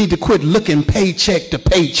 You need to quit looking paycheck to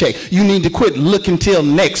paycheck. You need to quit looking till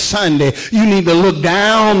next Sunday. You need to look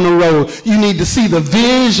down the road. You need to see the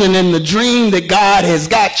vision and the dream that God has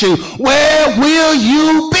got you. Where will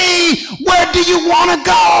you be? Where do you want to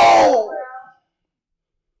go?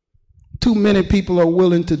 Too many people are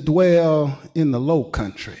willing to dwell in the low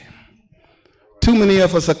country. Too many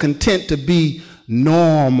of us are content to be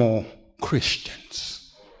normal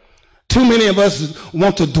Christians. Too many of us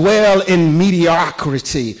want to dwell in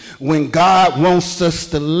mediocrity when God wants us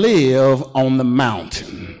to live on the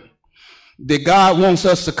mountain. That God wants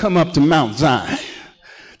us to come up to Mount Zion,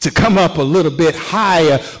 to come up a little bit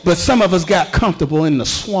higher, but some of us got comfortable in the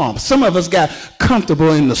swamp. Some of us got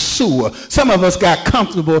comfortable in the sewer. Some of us got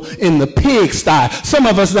comfortable in the pigsty. Some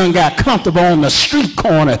of us done got comfortable on the street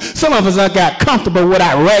corner. Some of us done got comfortable with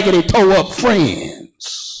our raggedy toe-up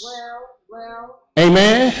friends.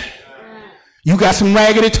 Amen? You got some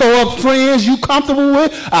raggedy toe-up friends you comfortable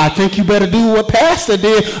with? I think you better do what Pastor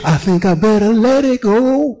did. I think I better let it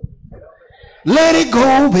go. Let it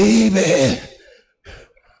go, baby.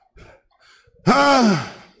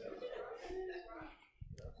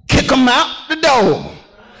 Kick them out the door.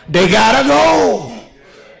 They gotta go.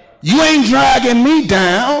 You ain't dragging me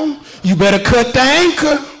down. You better cut the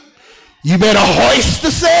anchor. You better hoist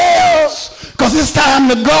the sails, because it's time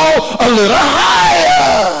to go a little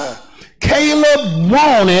higher. Caleb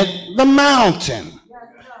wanted the mountain.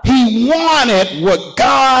 He wanted what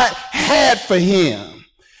God had for him.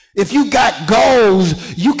 If you got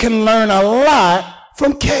goals, you can learn a lot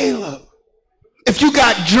from Caleb. If you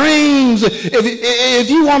got dreams, if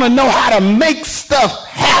you want to know how to make stuff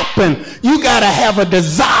happen, you got to have a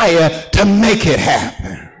desire to make it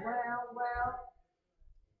happen.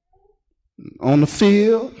 On the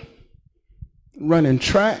field, running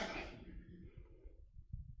track,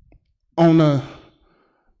 on the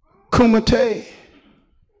Kumite,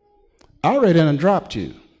 I already done dropped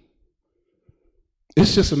you.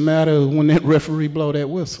 It's just a matter of when that referee blow that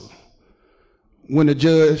whistle. When the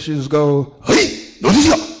judges go, hey,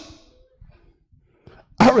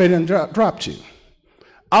 I already done dropped you.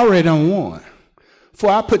 I already done won.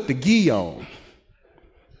 Before I put the gi on,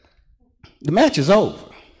 the match is over.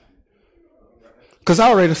 Because I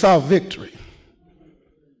already saw victory.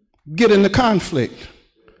 Get in the conflict.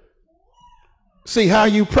 See, how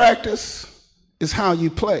you practice is how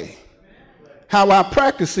you play. How I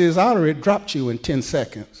practice is I already dropped you in 10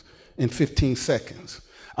 seconds, in 15 seconds.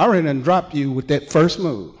 I already done dropped you with that first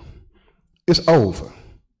move. It's over.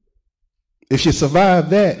 If you survive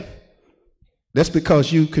that, that's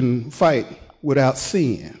because you can fight without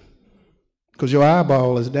seeing, because your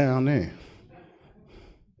eyeball is down there.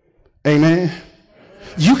 Amen.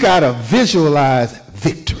 You got to visualize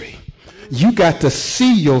victory. You got to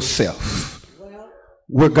see yourself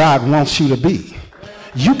where God wants you to be.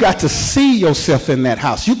 You got to see yourself in that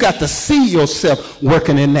house. You got to see yourself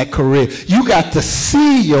working in that career. You got to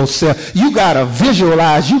see yourself. You got to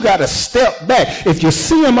visualize. You got to step back. If you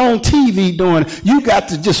see them on TV doing, you got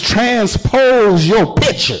to just transpose your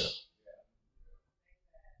picture.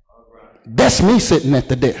 That's me sitting at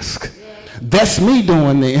the desk. That's me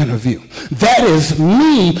doing the interview. That is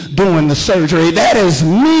me doing the surgery. That is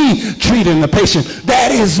me treating the patient.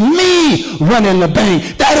 That is me running the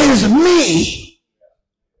bank. That is me.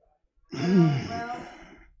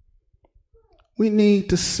 We need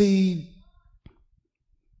to see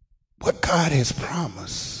what God has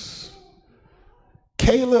promised.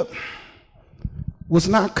 Caleb was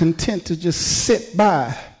not content to just sit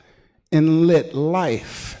by and let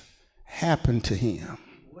life happen to him.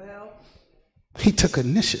 He took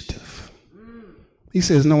initiative. He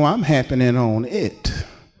says, no, I'm happening on it.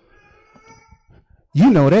 You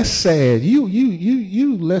know, that's sad.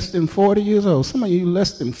 You less than 40 years old. Some of you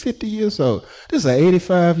less than 50 years old. This is an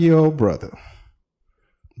 85-year-old brother.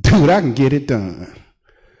 Dude, I can get it done.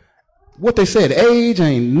 What they said, age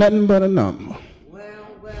ain't nothing but a number.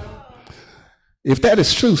 Well. If that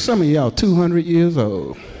is true, some of y'all 200 years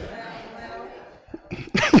old.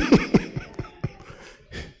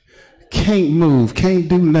 Can't move, can't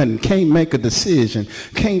do nothing, can't make a decision,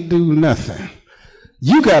 can't do nothing.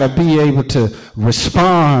 You got to be able to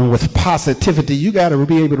respond with positivity. You got to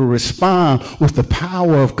be able to respond with the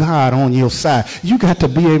power of God on your side. You got to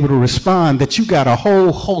be able to respond that you got a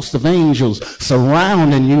whole host of angels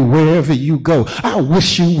surrounding you wherever you go. I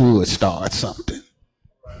wish you would start something.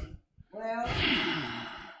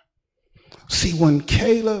 See, when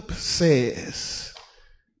Caleb says,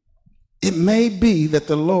 it may be that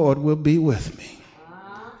the Lord will be with me,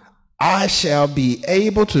 I shall be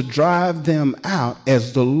able to drive them out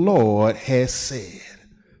as the Lord has said.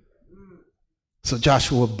 So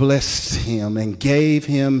Joshua blessed him and gave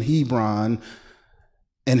him Hebron,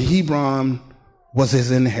 and Hebron was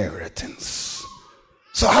his inheritance.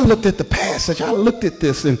 So I looked at the passage, I looked at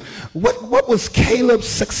this, and what was Caleb's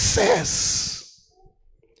success?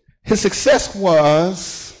 His success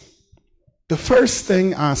was, the first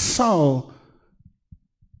thing I saw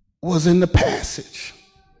was in the passage.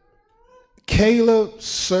 Caleb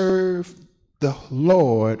served the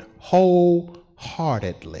Lord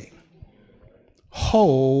wholeheartedly.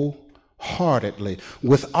 Wholeheartedly.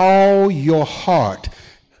 With all your heart.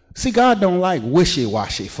 See, God don't like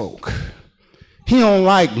wishy-washy folk. He don't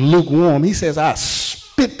like lukewarm. He says, I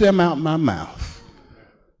spit them out my mouth.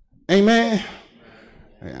 Amen.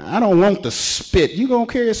 I don't want the spit. You gonna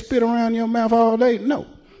carry a spit around your mouth all day? No.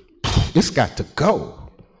 It's got to go.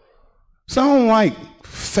 So I don't like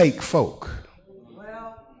fake folk.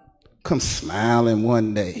 Come smiling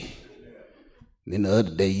one day. Then the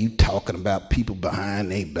other day you talking about people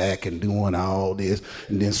behind their back and doing all this.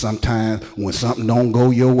 And then sometimes when something don't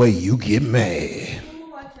go your way, you get mad.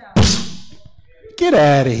 Get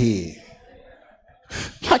out of here.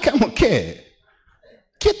 Like I'm a cat.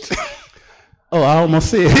 Oh, I almost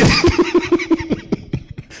said it.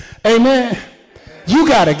 Amen. You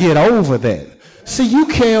got to get over that. See, you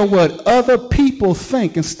care what other people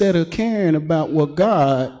think instead of caring about what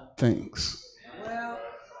God thinks.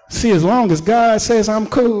 See, as long as God says I'm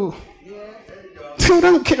cool, dude,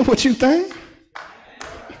 I don't care what you think.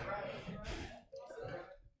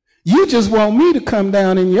 You just want me to come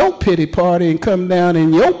down in your pity party and come down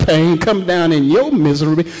in your pain, come down in your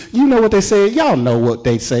misery. You know what they say? Y'all know what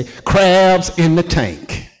they say. Crabs in the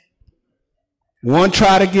tank. One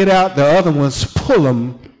try to get out, the other ones pull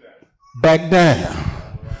them back down.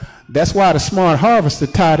 That's why the smart harvester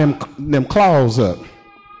tie them claws up.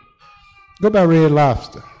 Go by Red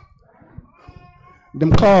Lobster.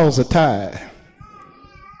 Them claws are tied.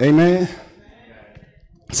 Amen.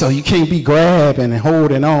 So you can't be grabbing and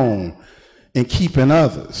holding on and keeping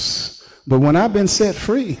others. But when I've been set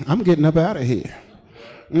free, I'm getting up out of here.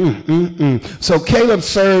 So Caleb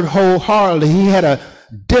served wholeheartedly. He had a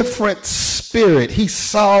different spirit. He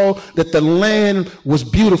saw that the land was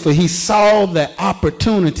beautiful. He saw the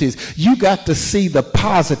opportunities. You got to see the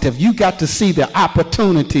positive. You got to see the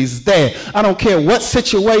opportunities there. I don't care what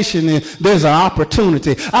situation is, there's an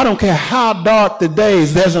opportunity. I don't care how dark the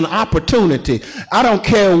days, there's an opportunity. I don't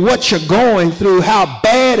care what you're going through, how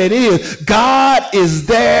bad it is. God is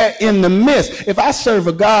there in the midst. If I serve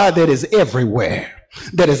a God that is everywhere,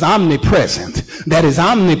 that is omnipresent, that is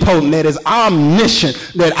omnipotent, that is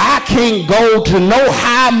omniscient, that I can't go to no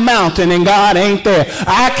high mountain and God ain't there.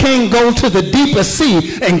 I can't go to the deepest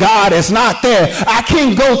sea and God is not there. I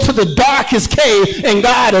can't go to the darkest cave and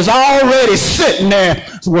God is already sitting there.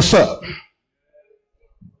 So what's up?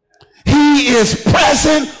 He is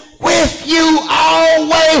present with you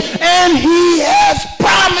always, and he has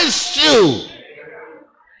promised you,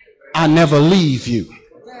 I never leave you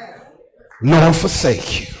nor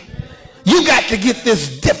forsake you. You got to get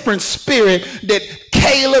this different spirit that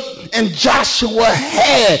Caleb and Joshua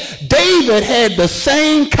had. David had the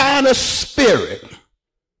same kind of spirit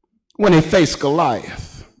when he faced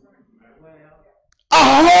Goliath. A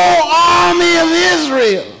whole army of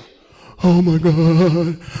Israel. Oh my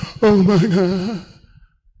God. Oh my God.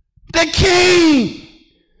 The king.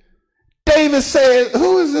 David said,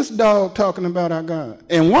 who is this dog talking about our God?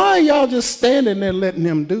 And why are y'all just standing there letting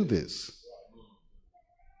him do this?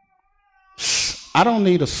 I don't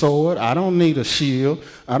need a sword. I don't need a shield.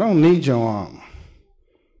 I don't need your armor.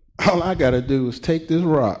 All I got to do is take this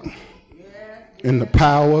rock in the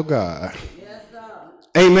power of God.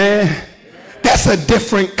 Amen. That's a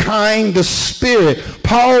different kind of spirit.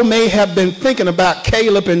 Paul may have been thinking about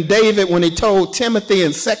Caleb and David when he told Timothy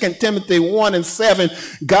in 2 Timothy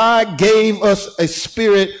 1:7, God gave us a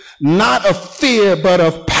spirit not of fear, but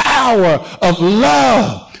of power, of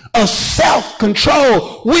love, of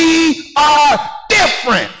self-control. We are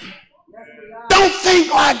different. Don't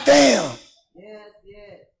think like them.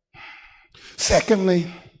 Secondly,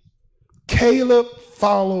 Caleb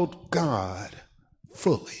followed God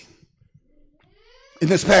fully. In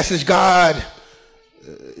this passage, God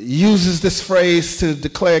uses this phrase to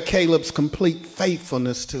declare Caleb's complete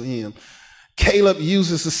faithfulness to him. Caleb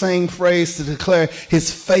uses the same phrase to declare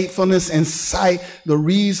his faithfulness and cite the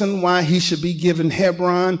reason why he should be given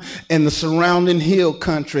Hebron and the surrounding hill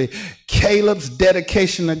country. Caleb's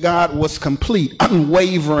dedication to God was complete,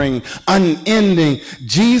 unwavering, unending.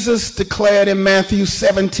 Jesus declared in Matthew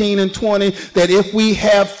 17:20 that if we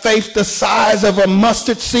have faith the size of a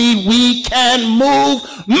mustard seed, we can move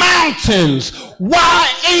mountains.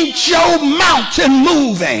 Why ain't your mountain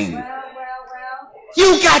moving?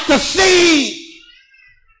 You got the seed.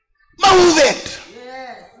 Move it.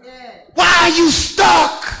 Why are you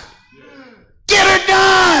stuck? Get her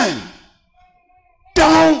done.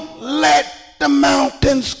 Don't let the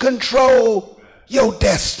mountains control your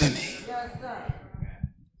destiny.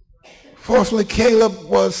 Fourthly, Caleb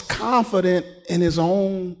was confident in his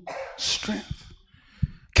own strength.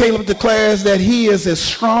 Caleb declares that he is as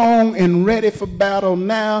strong and ready for battle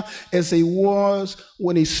now as he was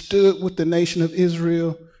when he stood with the nation of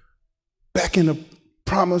Israel back in the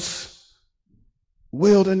promised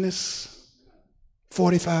wilderness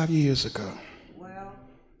 45 years ago.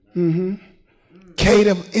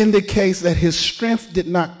 Caleb indicates that his strength did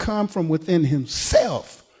not come from within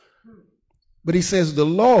himself, but he says, the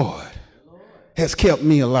Lord has kept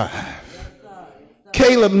me alive.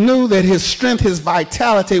 Caleb knew that his strength, his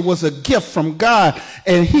vitality was a gift from God,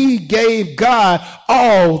 and he gave God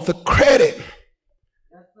all the credit.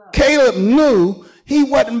 Caleb knew he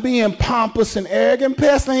wasn't being pompous and arrogant.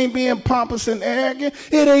 Pastor ain't being pompous and arrogant.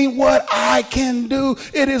 It ain't what I can do.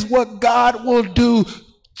 It is what God will do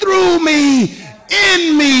through me,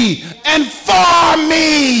 in me, and for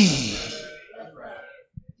me.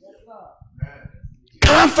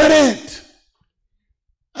 Confident.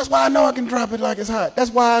 That's why I know I can drop it like it's hot. That's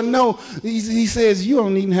why I know he says you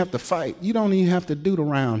don't even have to fight. You don't even have to do the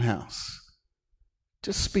roundhouse.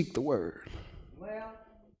 Just speak the word.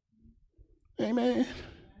 Amen.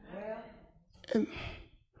 And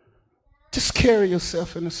just carry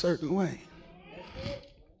yourself in a certain way.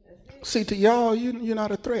 See, to y'all, you're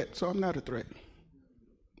not a threat, so I'm not a threat.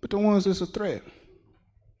 But the ones that's a threat.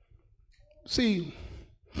 See,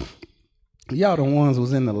 y'all the ones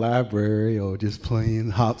was in the library or just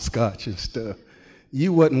playing hopscotch and stuff.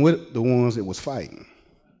 You wasn't with the ones that was fighting.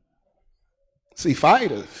 See,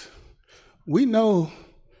 fighters, we know,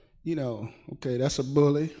 okay, that's a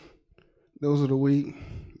bully. Those are the weak,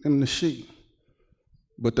 them the sheep.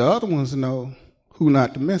 But the other ones know who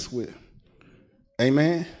not to mess with.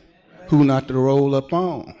 Amen? Who not to roll up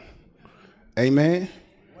on. Amen?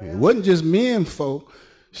 It wasn't just men folk.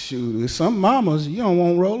 Shoot, there's some mamas, you don't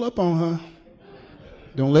want to roll up on her.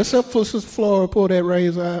 Don't let up for Sister Flora pull that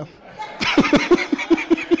razor out.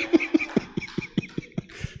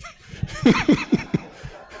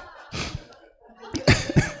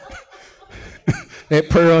 That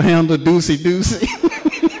pearl handle doozy.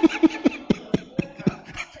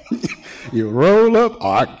 You roll up,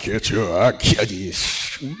 I catch you,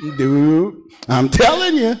 dude. I'm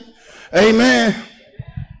telling you. Amen.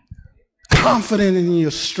 confident in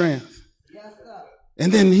your strength.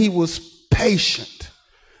 And then he was patient.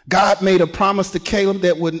 God made a promise to Caleb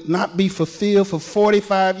that would not be fulfilled for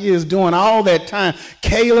 45 years. During all that time,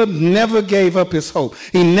 Caleb never gave up his hope.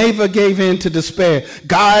 He never gave in to despair.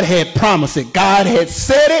 God had promised it. God had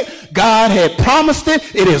said it. God had promised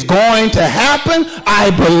it. It is going to happen. I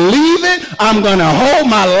believe it. I'm going to hold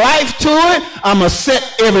my life to it. I'm going to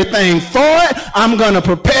set everything for it. I'm going to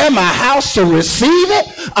prepare my house to receive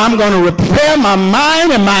it. I'm going to prepare my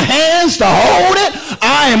mind and my hands to hold it.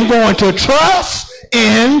 I am going to trust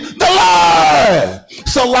in the Lord.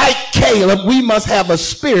 So like Caleb, we must have a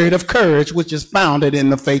spirit of courage which is founded in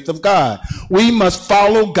the faith of God. We must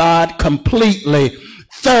follow God completely,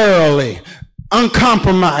 thoroughly,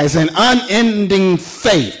 uncompromising, unending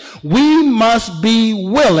faith. We must be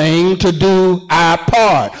willing to do our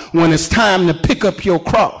part when it's time to pick up your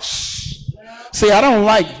cross. See, I don't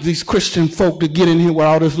like these Christian folk to get in here with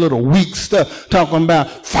all this little weak stuff talking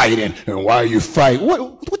about fighting and why you fight.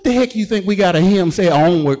 What the heck you think we got a hymn say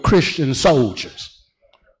onward Christian soldiers?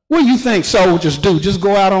 What do you think soldiers do? Just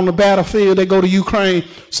go out on the battlefield, they go to Ukraine.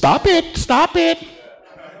 Stop it, stop it.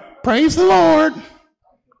 Praise the Lord.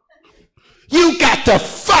 You got to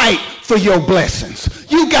fight for your blessings.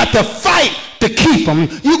 You got to fight to keep them.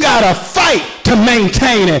 You got to fight to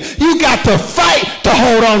maintain it. You got to fight to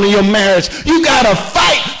hold on to your marriage. You got to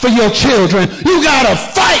fight for your children. You got to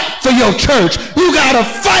fight for your church. You got to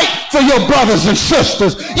fight for your brothers and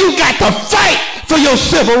sisters. You got to fight for your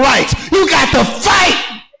civil rights. You got to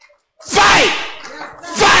fight, fight,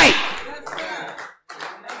 fight.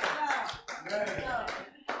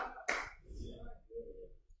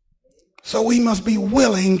 So we must be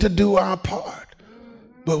willing to do our part.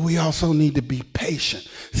 But we also need to be patient.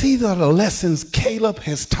 These are the lessons Caleb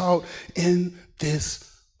has taught in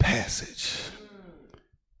this passage.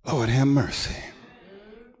 Lord, have mercy.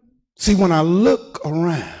 See, when I look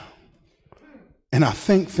around and I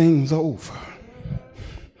think things over,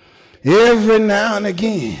 every now and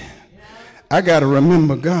again, I got to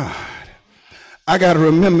remember God. I got to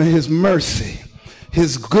remember his mercy,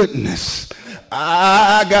 his goodness.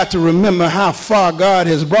 I got to remember how far God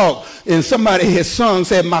has brought. And somebody has sung,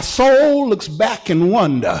 said, my soul looks back and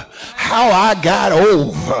wonder how I got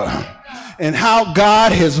over and how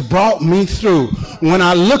God has brought me through. When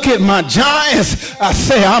I look at my giants, I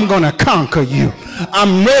say, I'm going to conquer you.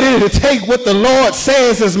 I'm ready to take what the Lord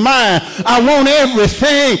says is mine. I want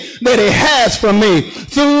everything that he has for me.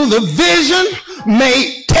 Through the vision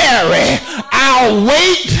may tarry, I'll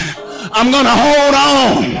wait. I'm going to hold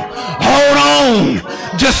on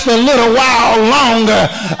just a little while longer.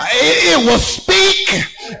 It will speak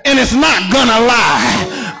and it's not going to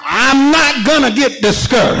lie. I'm not going to get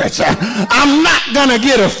discouraged. I'm not going to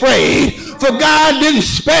get afraid. For God didn't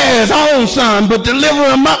spare his own son, but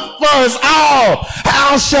deliver him up for us all.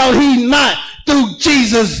 How shall he not, through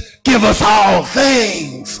Jesus, give us all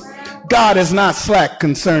things? God is not slack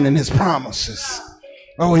concerning his promises.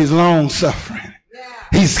 Oh, he's long suffering.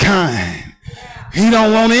 He's kind. He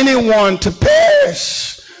don't want anyone to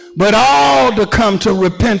perish, but all to come to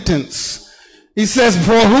repentance. He says,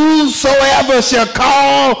 for whosoever shall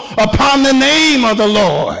call upon the name of the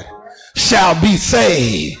Lord shall be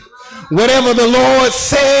saved. Whatever the Lord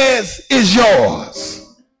says is yours.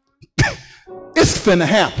 It's finna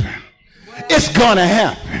happen. It's gonna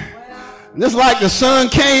happen. Just like the sun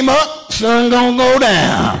came up, sun gonna go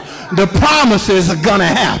down. The promises are gonna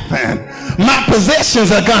happen. My possessions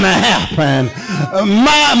are going to happen.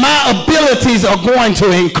 My abilities are going to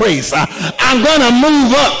increase. I'm going to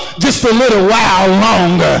move up just a little while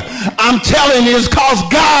longer. I'm telling you, it's because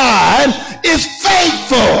God is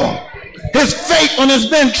faithful. His faithfulness has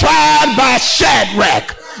been tried by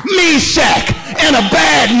Shadrach, Meshach, and a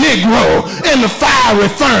bad Negro in the fiery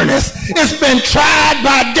furnace. It's been tried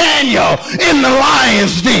by Daniel in the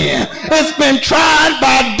lion's den. It's been tried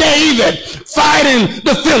by David fighting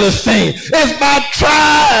the Philistine. It's been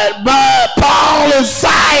tried by Paul and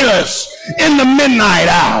Silas in the midnight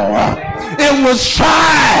hour. It was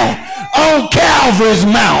tried on Calvary's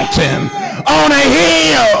mountain, on a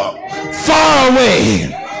hill far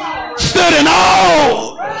away. Stood an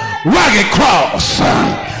old rugged cross.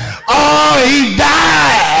 Oh, he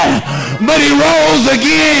died, but he rose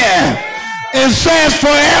again. It says for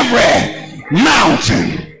every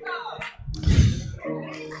mountain.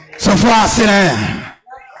 So before I sit down,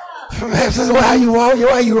 perhaps this is why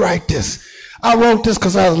you write this. I wrote this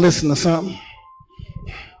because I was listening to something.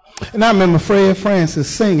 And I remember Fred Francis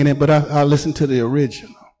singing it, but I listened to the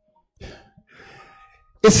original.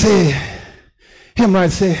 It said, him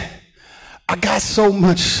right said, I got so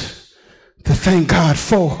much to thank God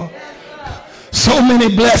for. So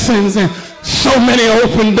many blessings and So many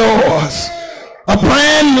open doors. A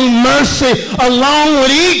brand new mercy along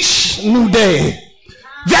with each new day.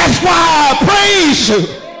 That's why I praise you.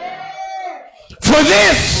 For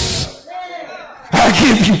this, I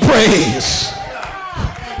give you praise.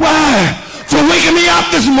 Why? For waking me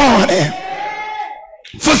up this morning.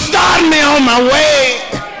 For starting me on my way.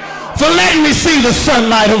 For letting me see the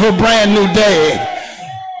sunlight of a brand new day.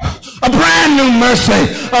 A brand new mercy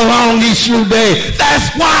along each new day.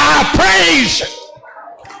 That's why I praise you.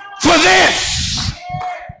 For this,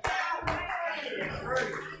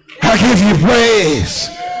 I give you praise.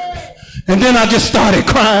 And then I just started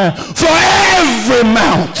crying. For every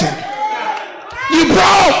mountain you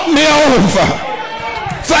brought me over.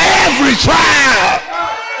 For every trial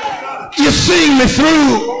you see me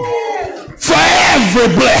through. For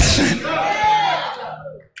every blessing.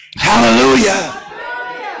 Hallelujah.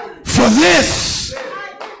 For this,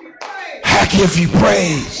 I give you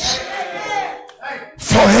praise.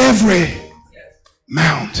 For every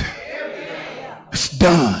mountain. It's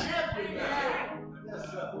done.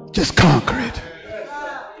 Just conquer it.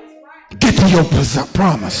 Get to your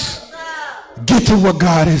promise. Get to what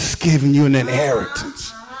God has given you, an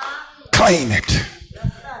inheritance. Claim it.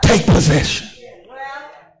 Take possession.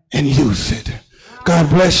 And use it. God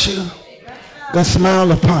bless you. God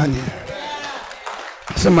smile upon you.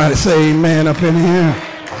 Somebody say amen up in here.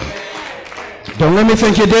 Don't let me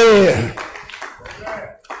think you're dead.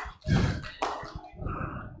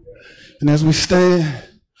 And as we stand,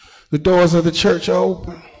 the doors of the church are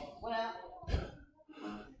open.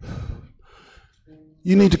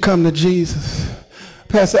 You need to come to Jesus.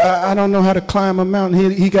 Pastor, I don't know how to climb a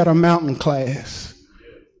mountain. He got a mountain class.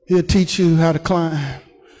 He'll teach you how to climb.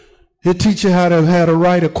 He'll teach you how to have the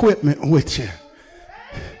right equipment with you.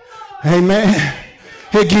 Amen.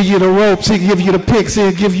 He'll give you the ropes. He'll give you the picks.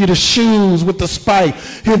 He'll give you the shoes with the spike.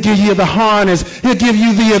 He'll give you the harness. He'll give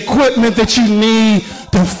you the equipment that you need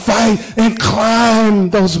to fight and climb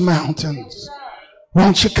those mountains.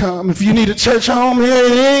 Won't you come? If you need a church home, here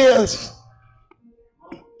it is.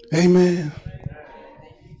 Amen.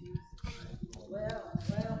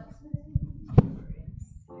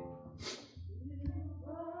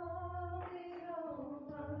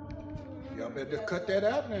 Y'all better cut that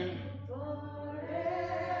out now.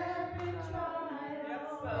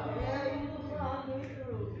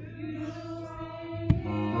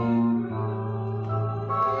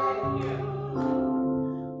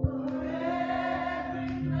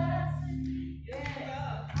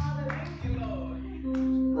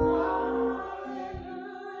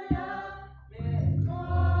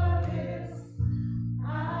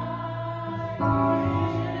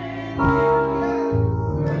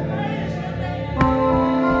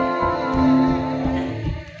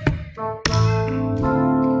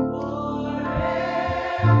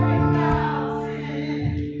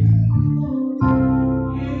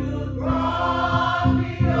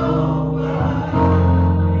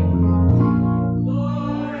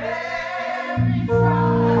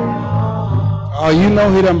 Oh, you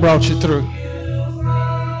know he done brought you through.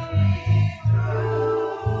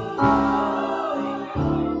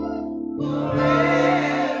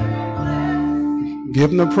 Give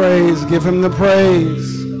him the praise. Give him the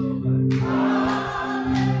praise.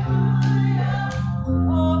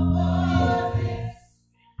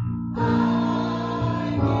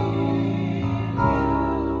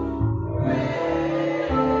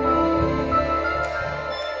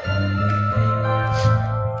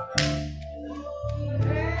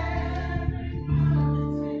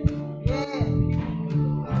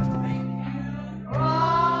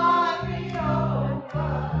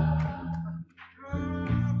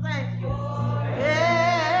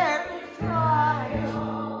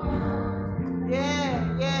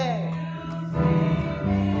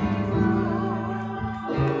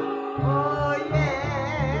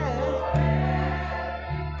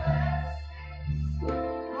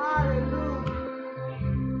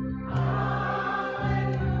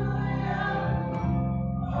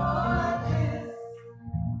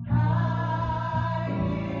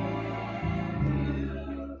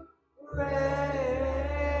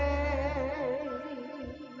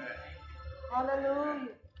 Hallelujah.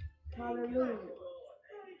 Hallelujah.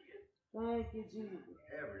 Thank you, Jesus.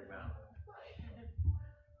 Every mountain.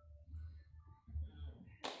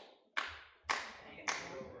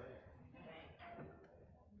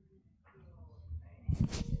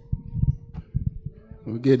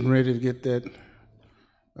 We're getting ready to get that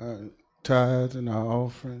tithes and our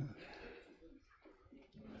offering.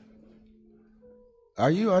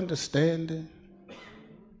 Are you understanding?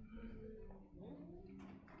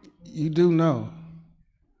 You do know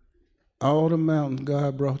all the mountains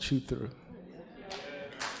God brought you through.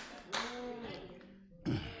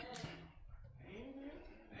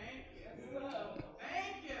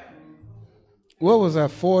 what was I,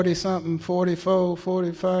 40 something, 44,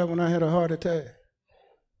 45 when I had a heart attack?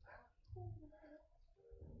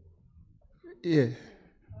 Yeah.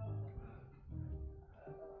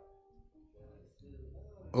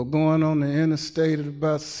 Or going on the interstate at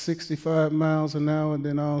about 65 miles an hour, and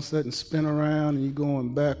then all of a sudden spin around and you're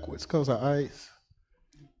going backwards because of ice,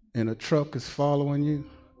 and a truck is following you.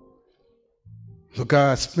 So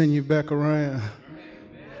God spin you back around.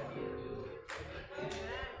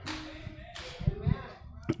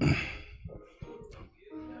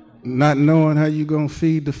 Not knowing how you're going to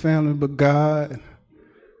feed the family, but God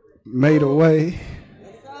made a way.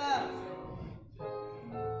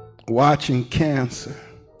 Watching cancer,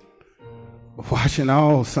 watching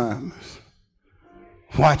Alzheimer's,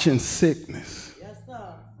 watching sickness,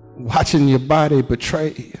 watching your body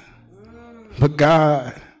betray you. But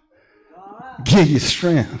God give you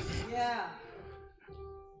strength.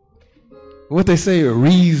 What they say, a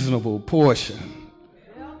reasonable portion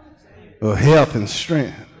of health and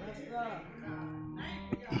strength.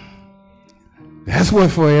 That's what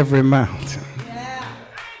for every mountain.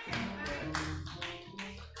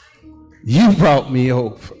 You brought me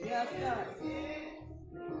over.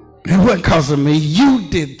 It wasn't because of me. You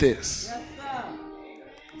did this.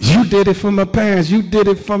 You did it for my parents. You did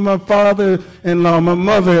it for my father-in-law, my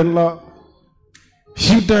mother-in-law.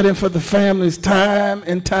 You done it for the families time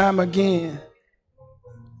and time again.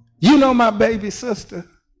 You know my baby sister.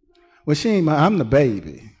 Well, she ain't I'm the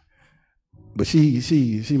baby. But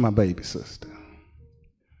she my baby sister.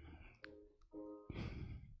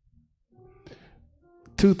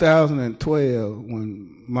 2012,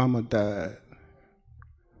 when Mama died,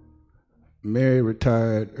 Mary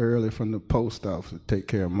retired early from the post office to take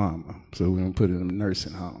care of Mama, so we were put her in a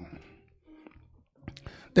nursing home.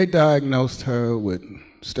 They diagnosed her with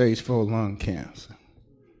stage 4 lung cancer.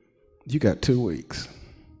 You got 2 weeks.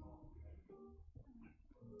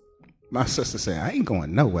 My sister said, I ain't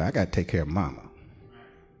going nowhere. I got to take care of Mama.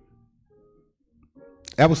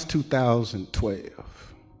 That was 2012.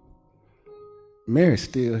 Mary's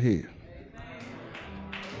still here.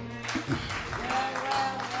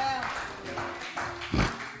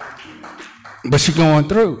 But she's going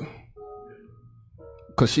through.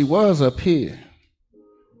 Because she was up here.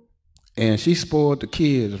 And she spoiled the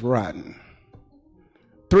kids rotten.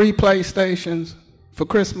 3 PlayStations for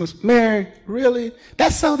Christmas. Mary, really?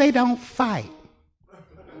 That's so they don't fight.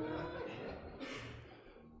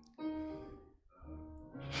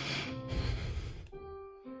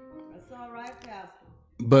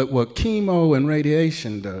 But what chemo and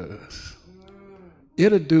radiation does,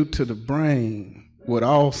 it'll do to the brain what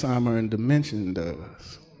Alzheimer and dementia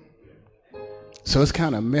does. So it's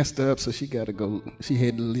kind of messed up, so she got to go, she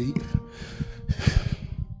had to leave.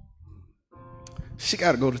 She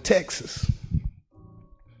got to go to Texas.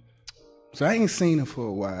 So I ain't seen her for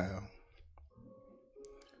a while.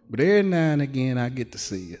 But every now and again I get to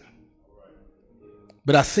see her.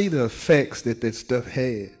 But I see the effects that that stuff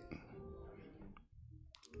had.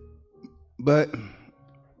 But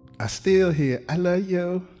I still hear, I love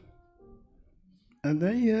you. I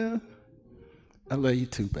love you. I love you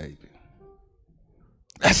too, baby.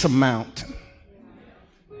 That's a mountain.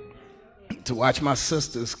 To watch my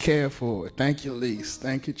sisters care for it. Thank you, Lise.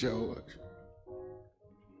 Thank you, George.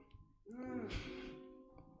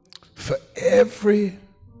 For every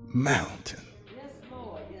mountain. Yes,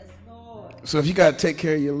 Lord. Yes, Lord. So if you got to take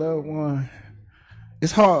care of your loved one,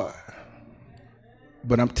 it's hard.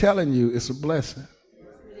 But I'm telling you, it's a blessing.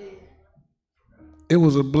 It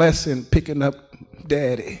was a blessing picking up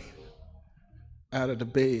Daddy out of the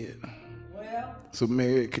bed so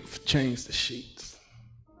Mary could change the sheets.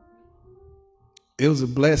 It was a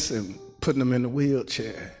blessing putting him in the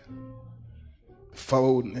wheelchair,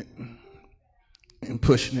 folding it, and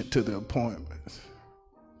pushing it to the appointments.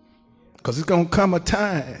 Because it's going to come a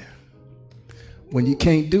time when you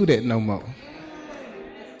can't do that no more.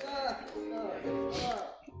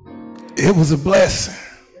 It was a blessing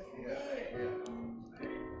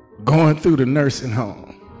going through the nursing home.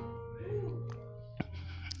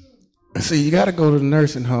 And see, you got to go to the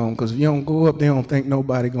nursing home because if you don't go up, they don't think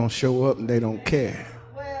nobody going to show up and they don't care.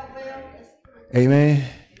 Amen.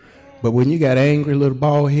 But when you got angry little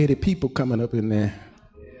bald-headed people coming up in there,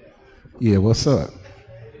 yeah, what's up?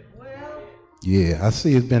 Yeah, I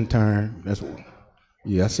see it's been turned.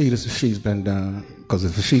 Yeah, I see this sheet's been done. Because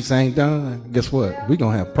if the sheets ain't done, guess what? We're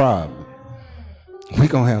going to have problems. We're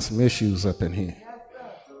going to have some issues up in here.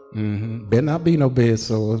 Better not be no bed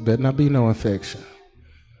sores. Better not be no infection.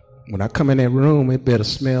 When I come in that room, it better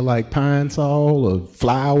smell like pine sol or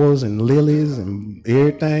flowers and lilies and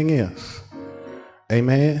everything else.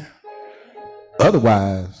 Amen.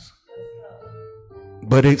 Otherwise,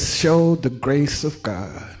 But it showed the grace of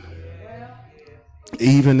God,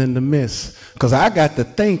 even in the midst. Because I got to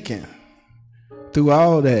thinking through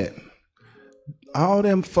all that. All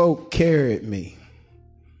them folk carried me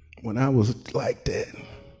when I was like that.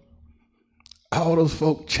 All those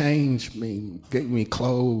folk changed me, gave me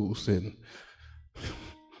clothes and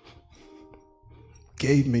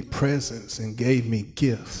gave me presents and gave me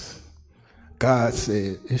gifts. God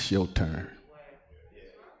said, it's your turn.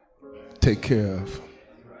 Take care of them.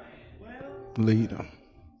 Lead them.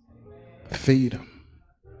 Feed them.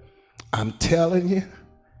 I'm telling you,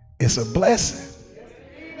 it's a blessing.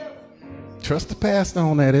 Trust the pastor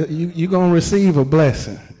on that. You're going to receive a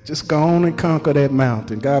blessing. Just go on and conquer that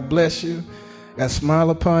mountain. God bless you. God smile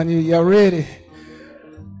upon you. Y'all ready?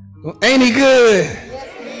 Well, ain't he good? Yes,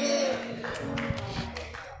 he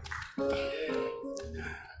is.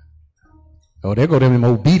 Oh, there go them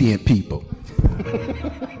obedient people.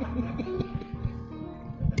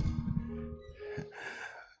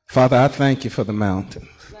 Father, I thank you for the mountains.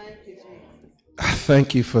 I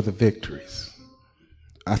thank you for the victories.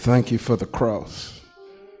 I thank you for the cross.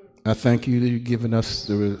 I thank you that you've given us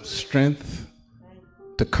the strength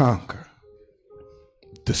to conquer,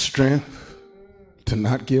 the strength to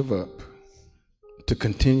not give up, to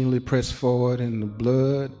continually press forward in the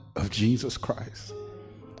blood of Jesus Christ.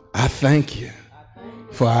 I thank you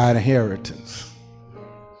for our inheritance.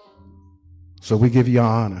 So we give you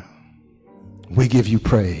honor. We give you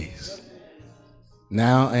praise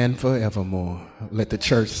now and forevermore. Let the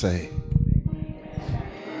church say,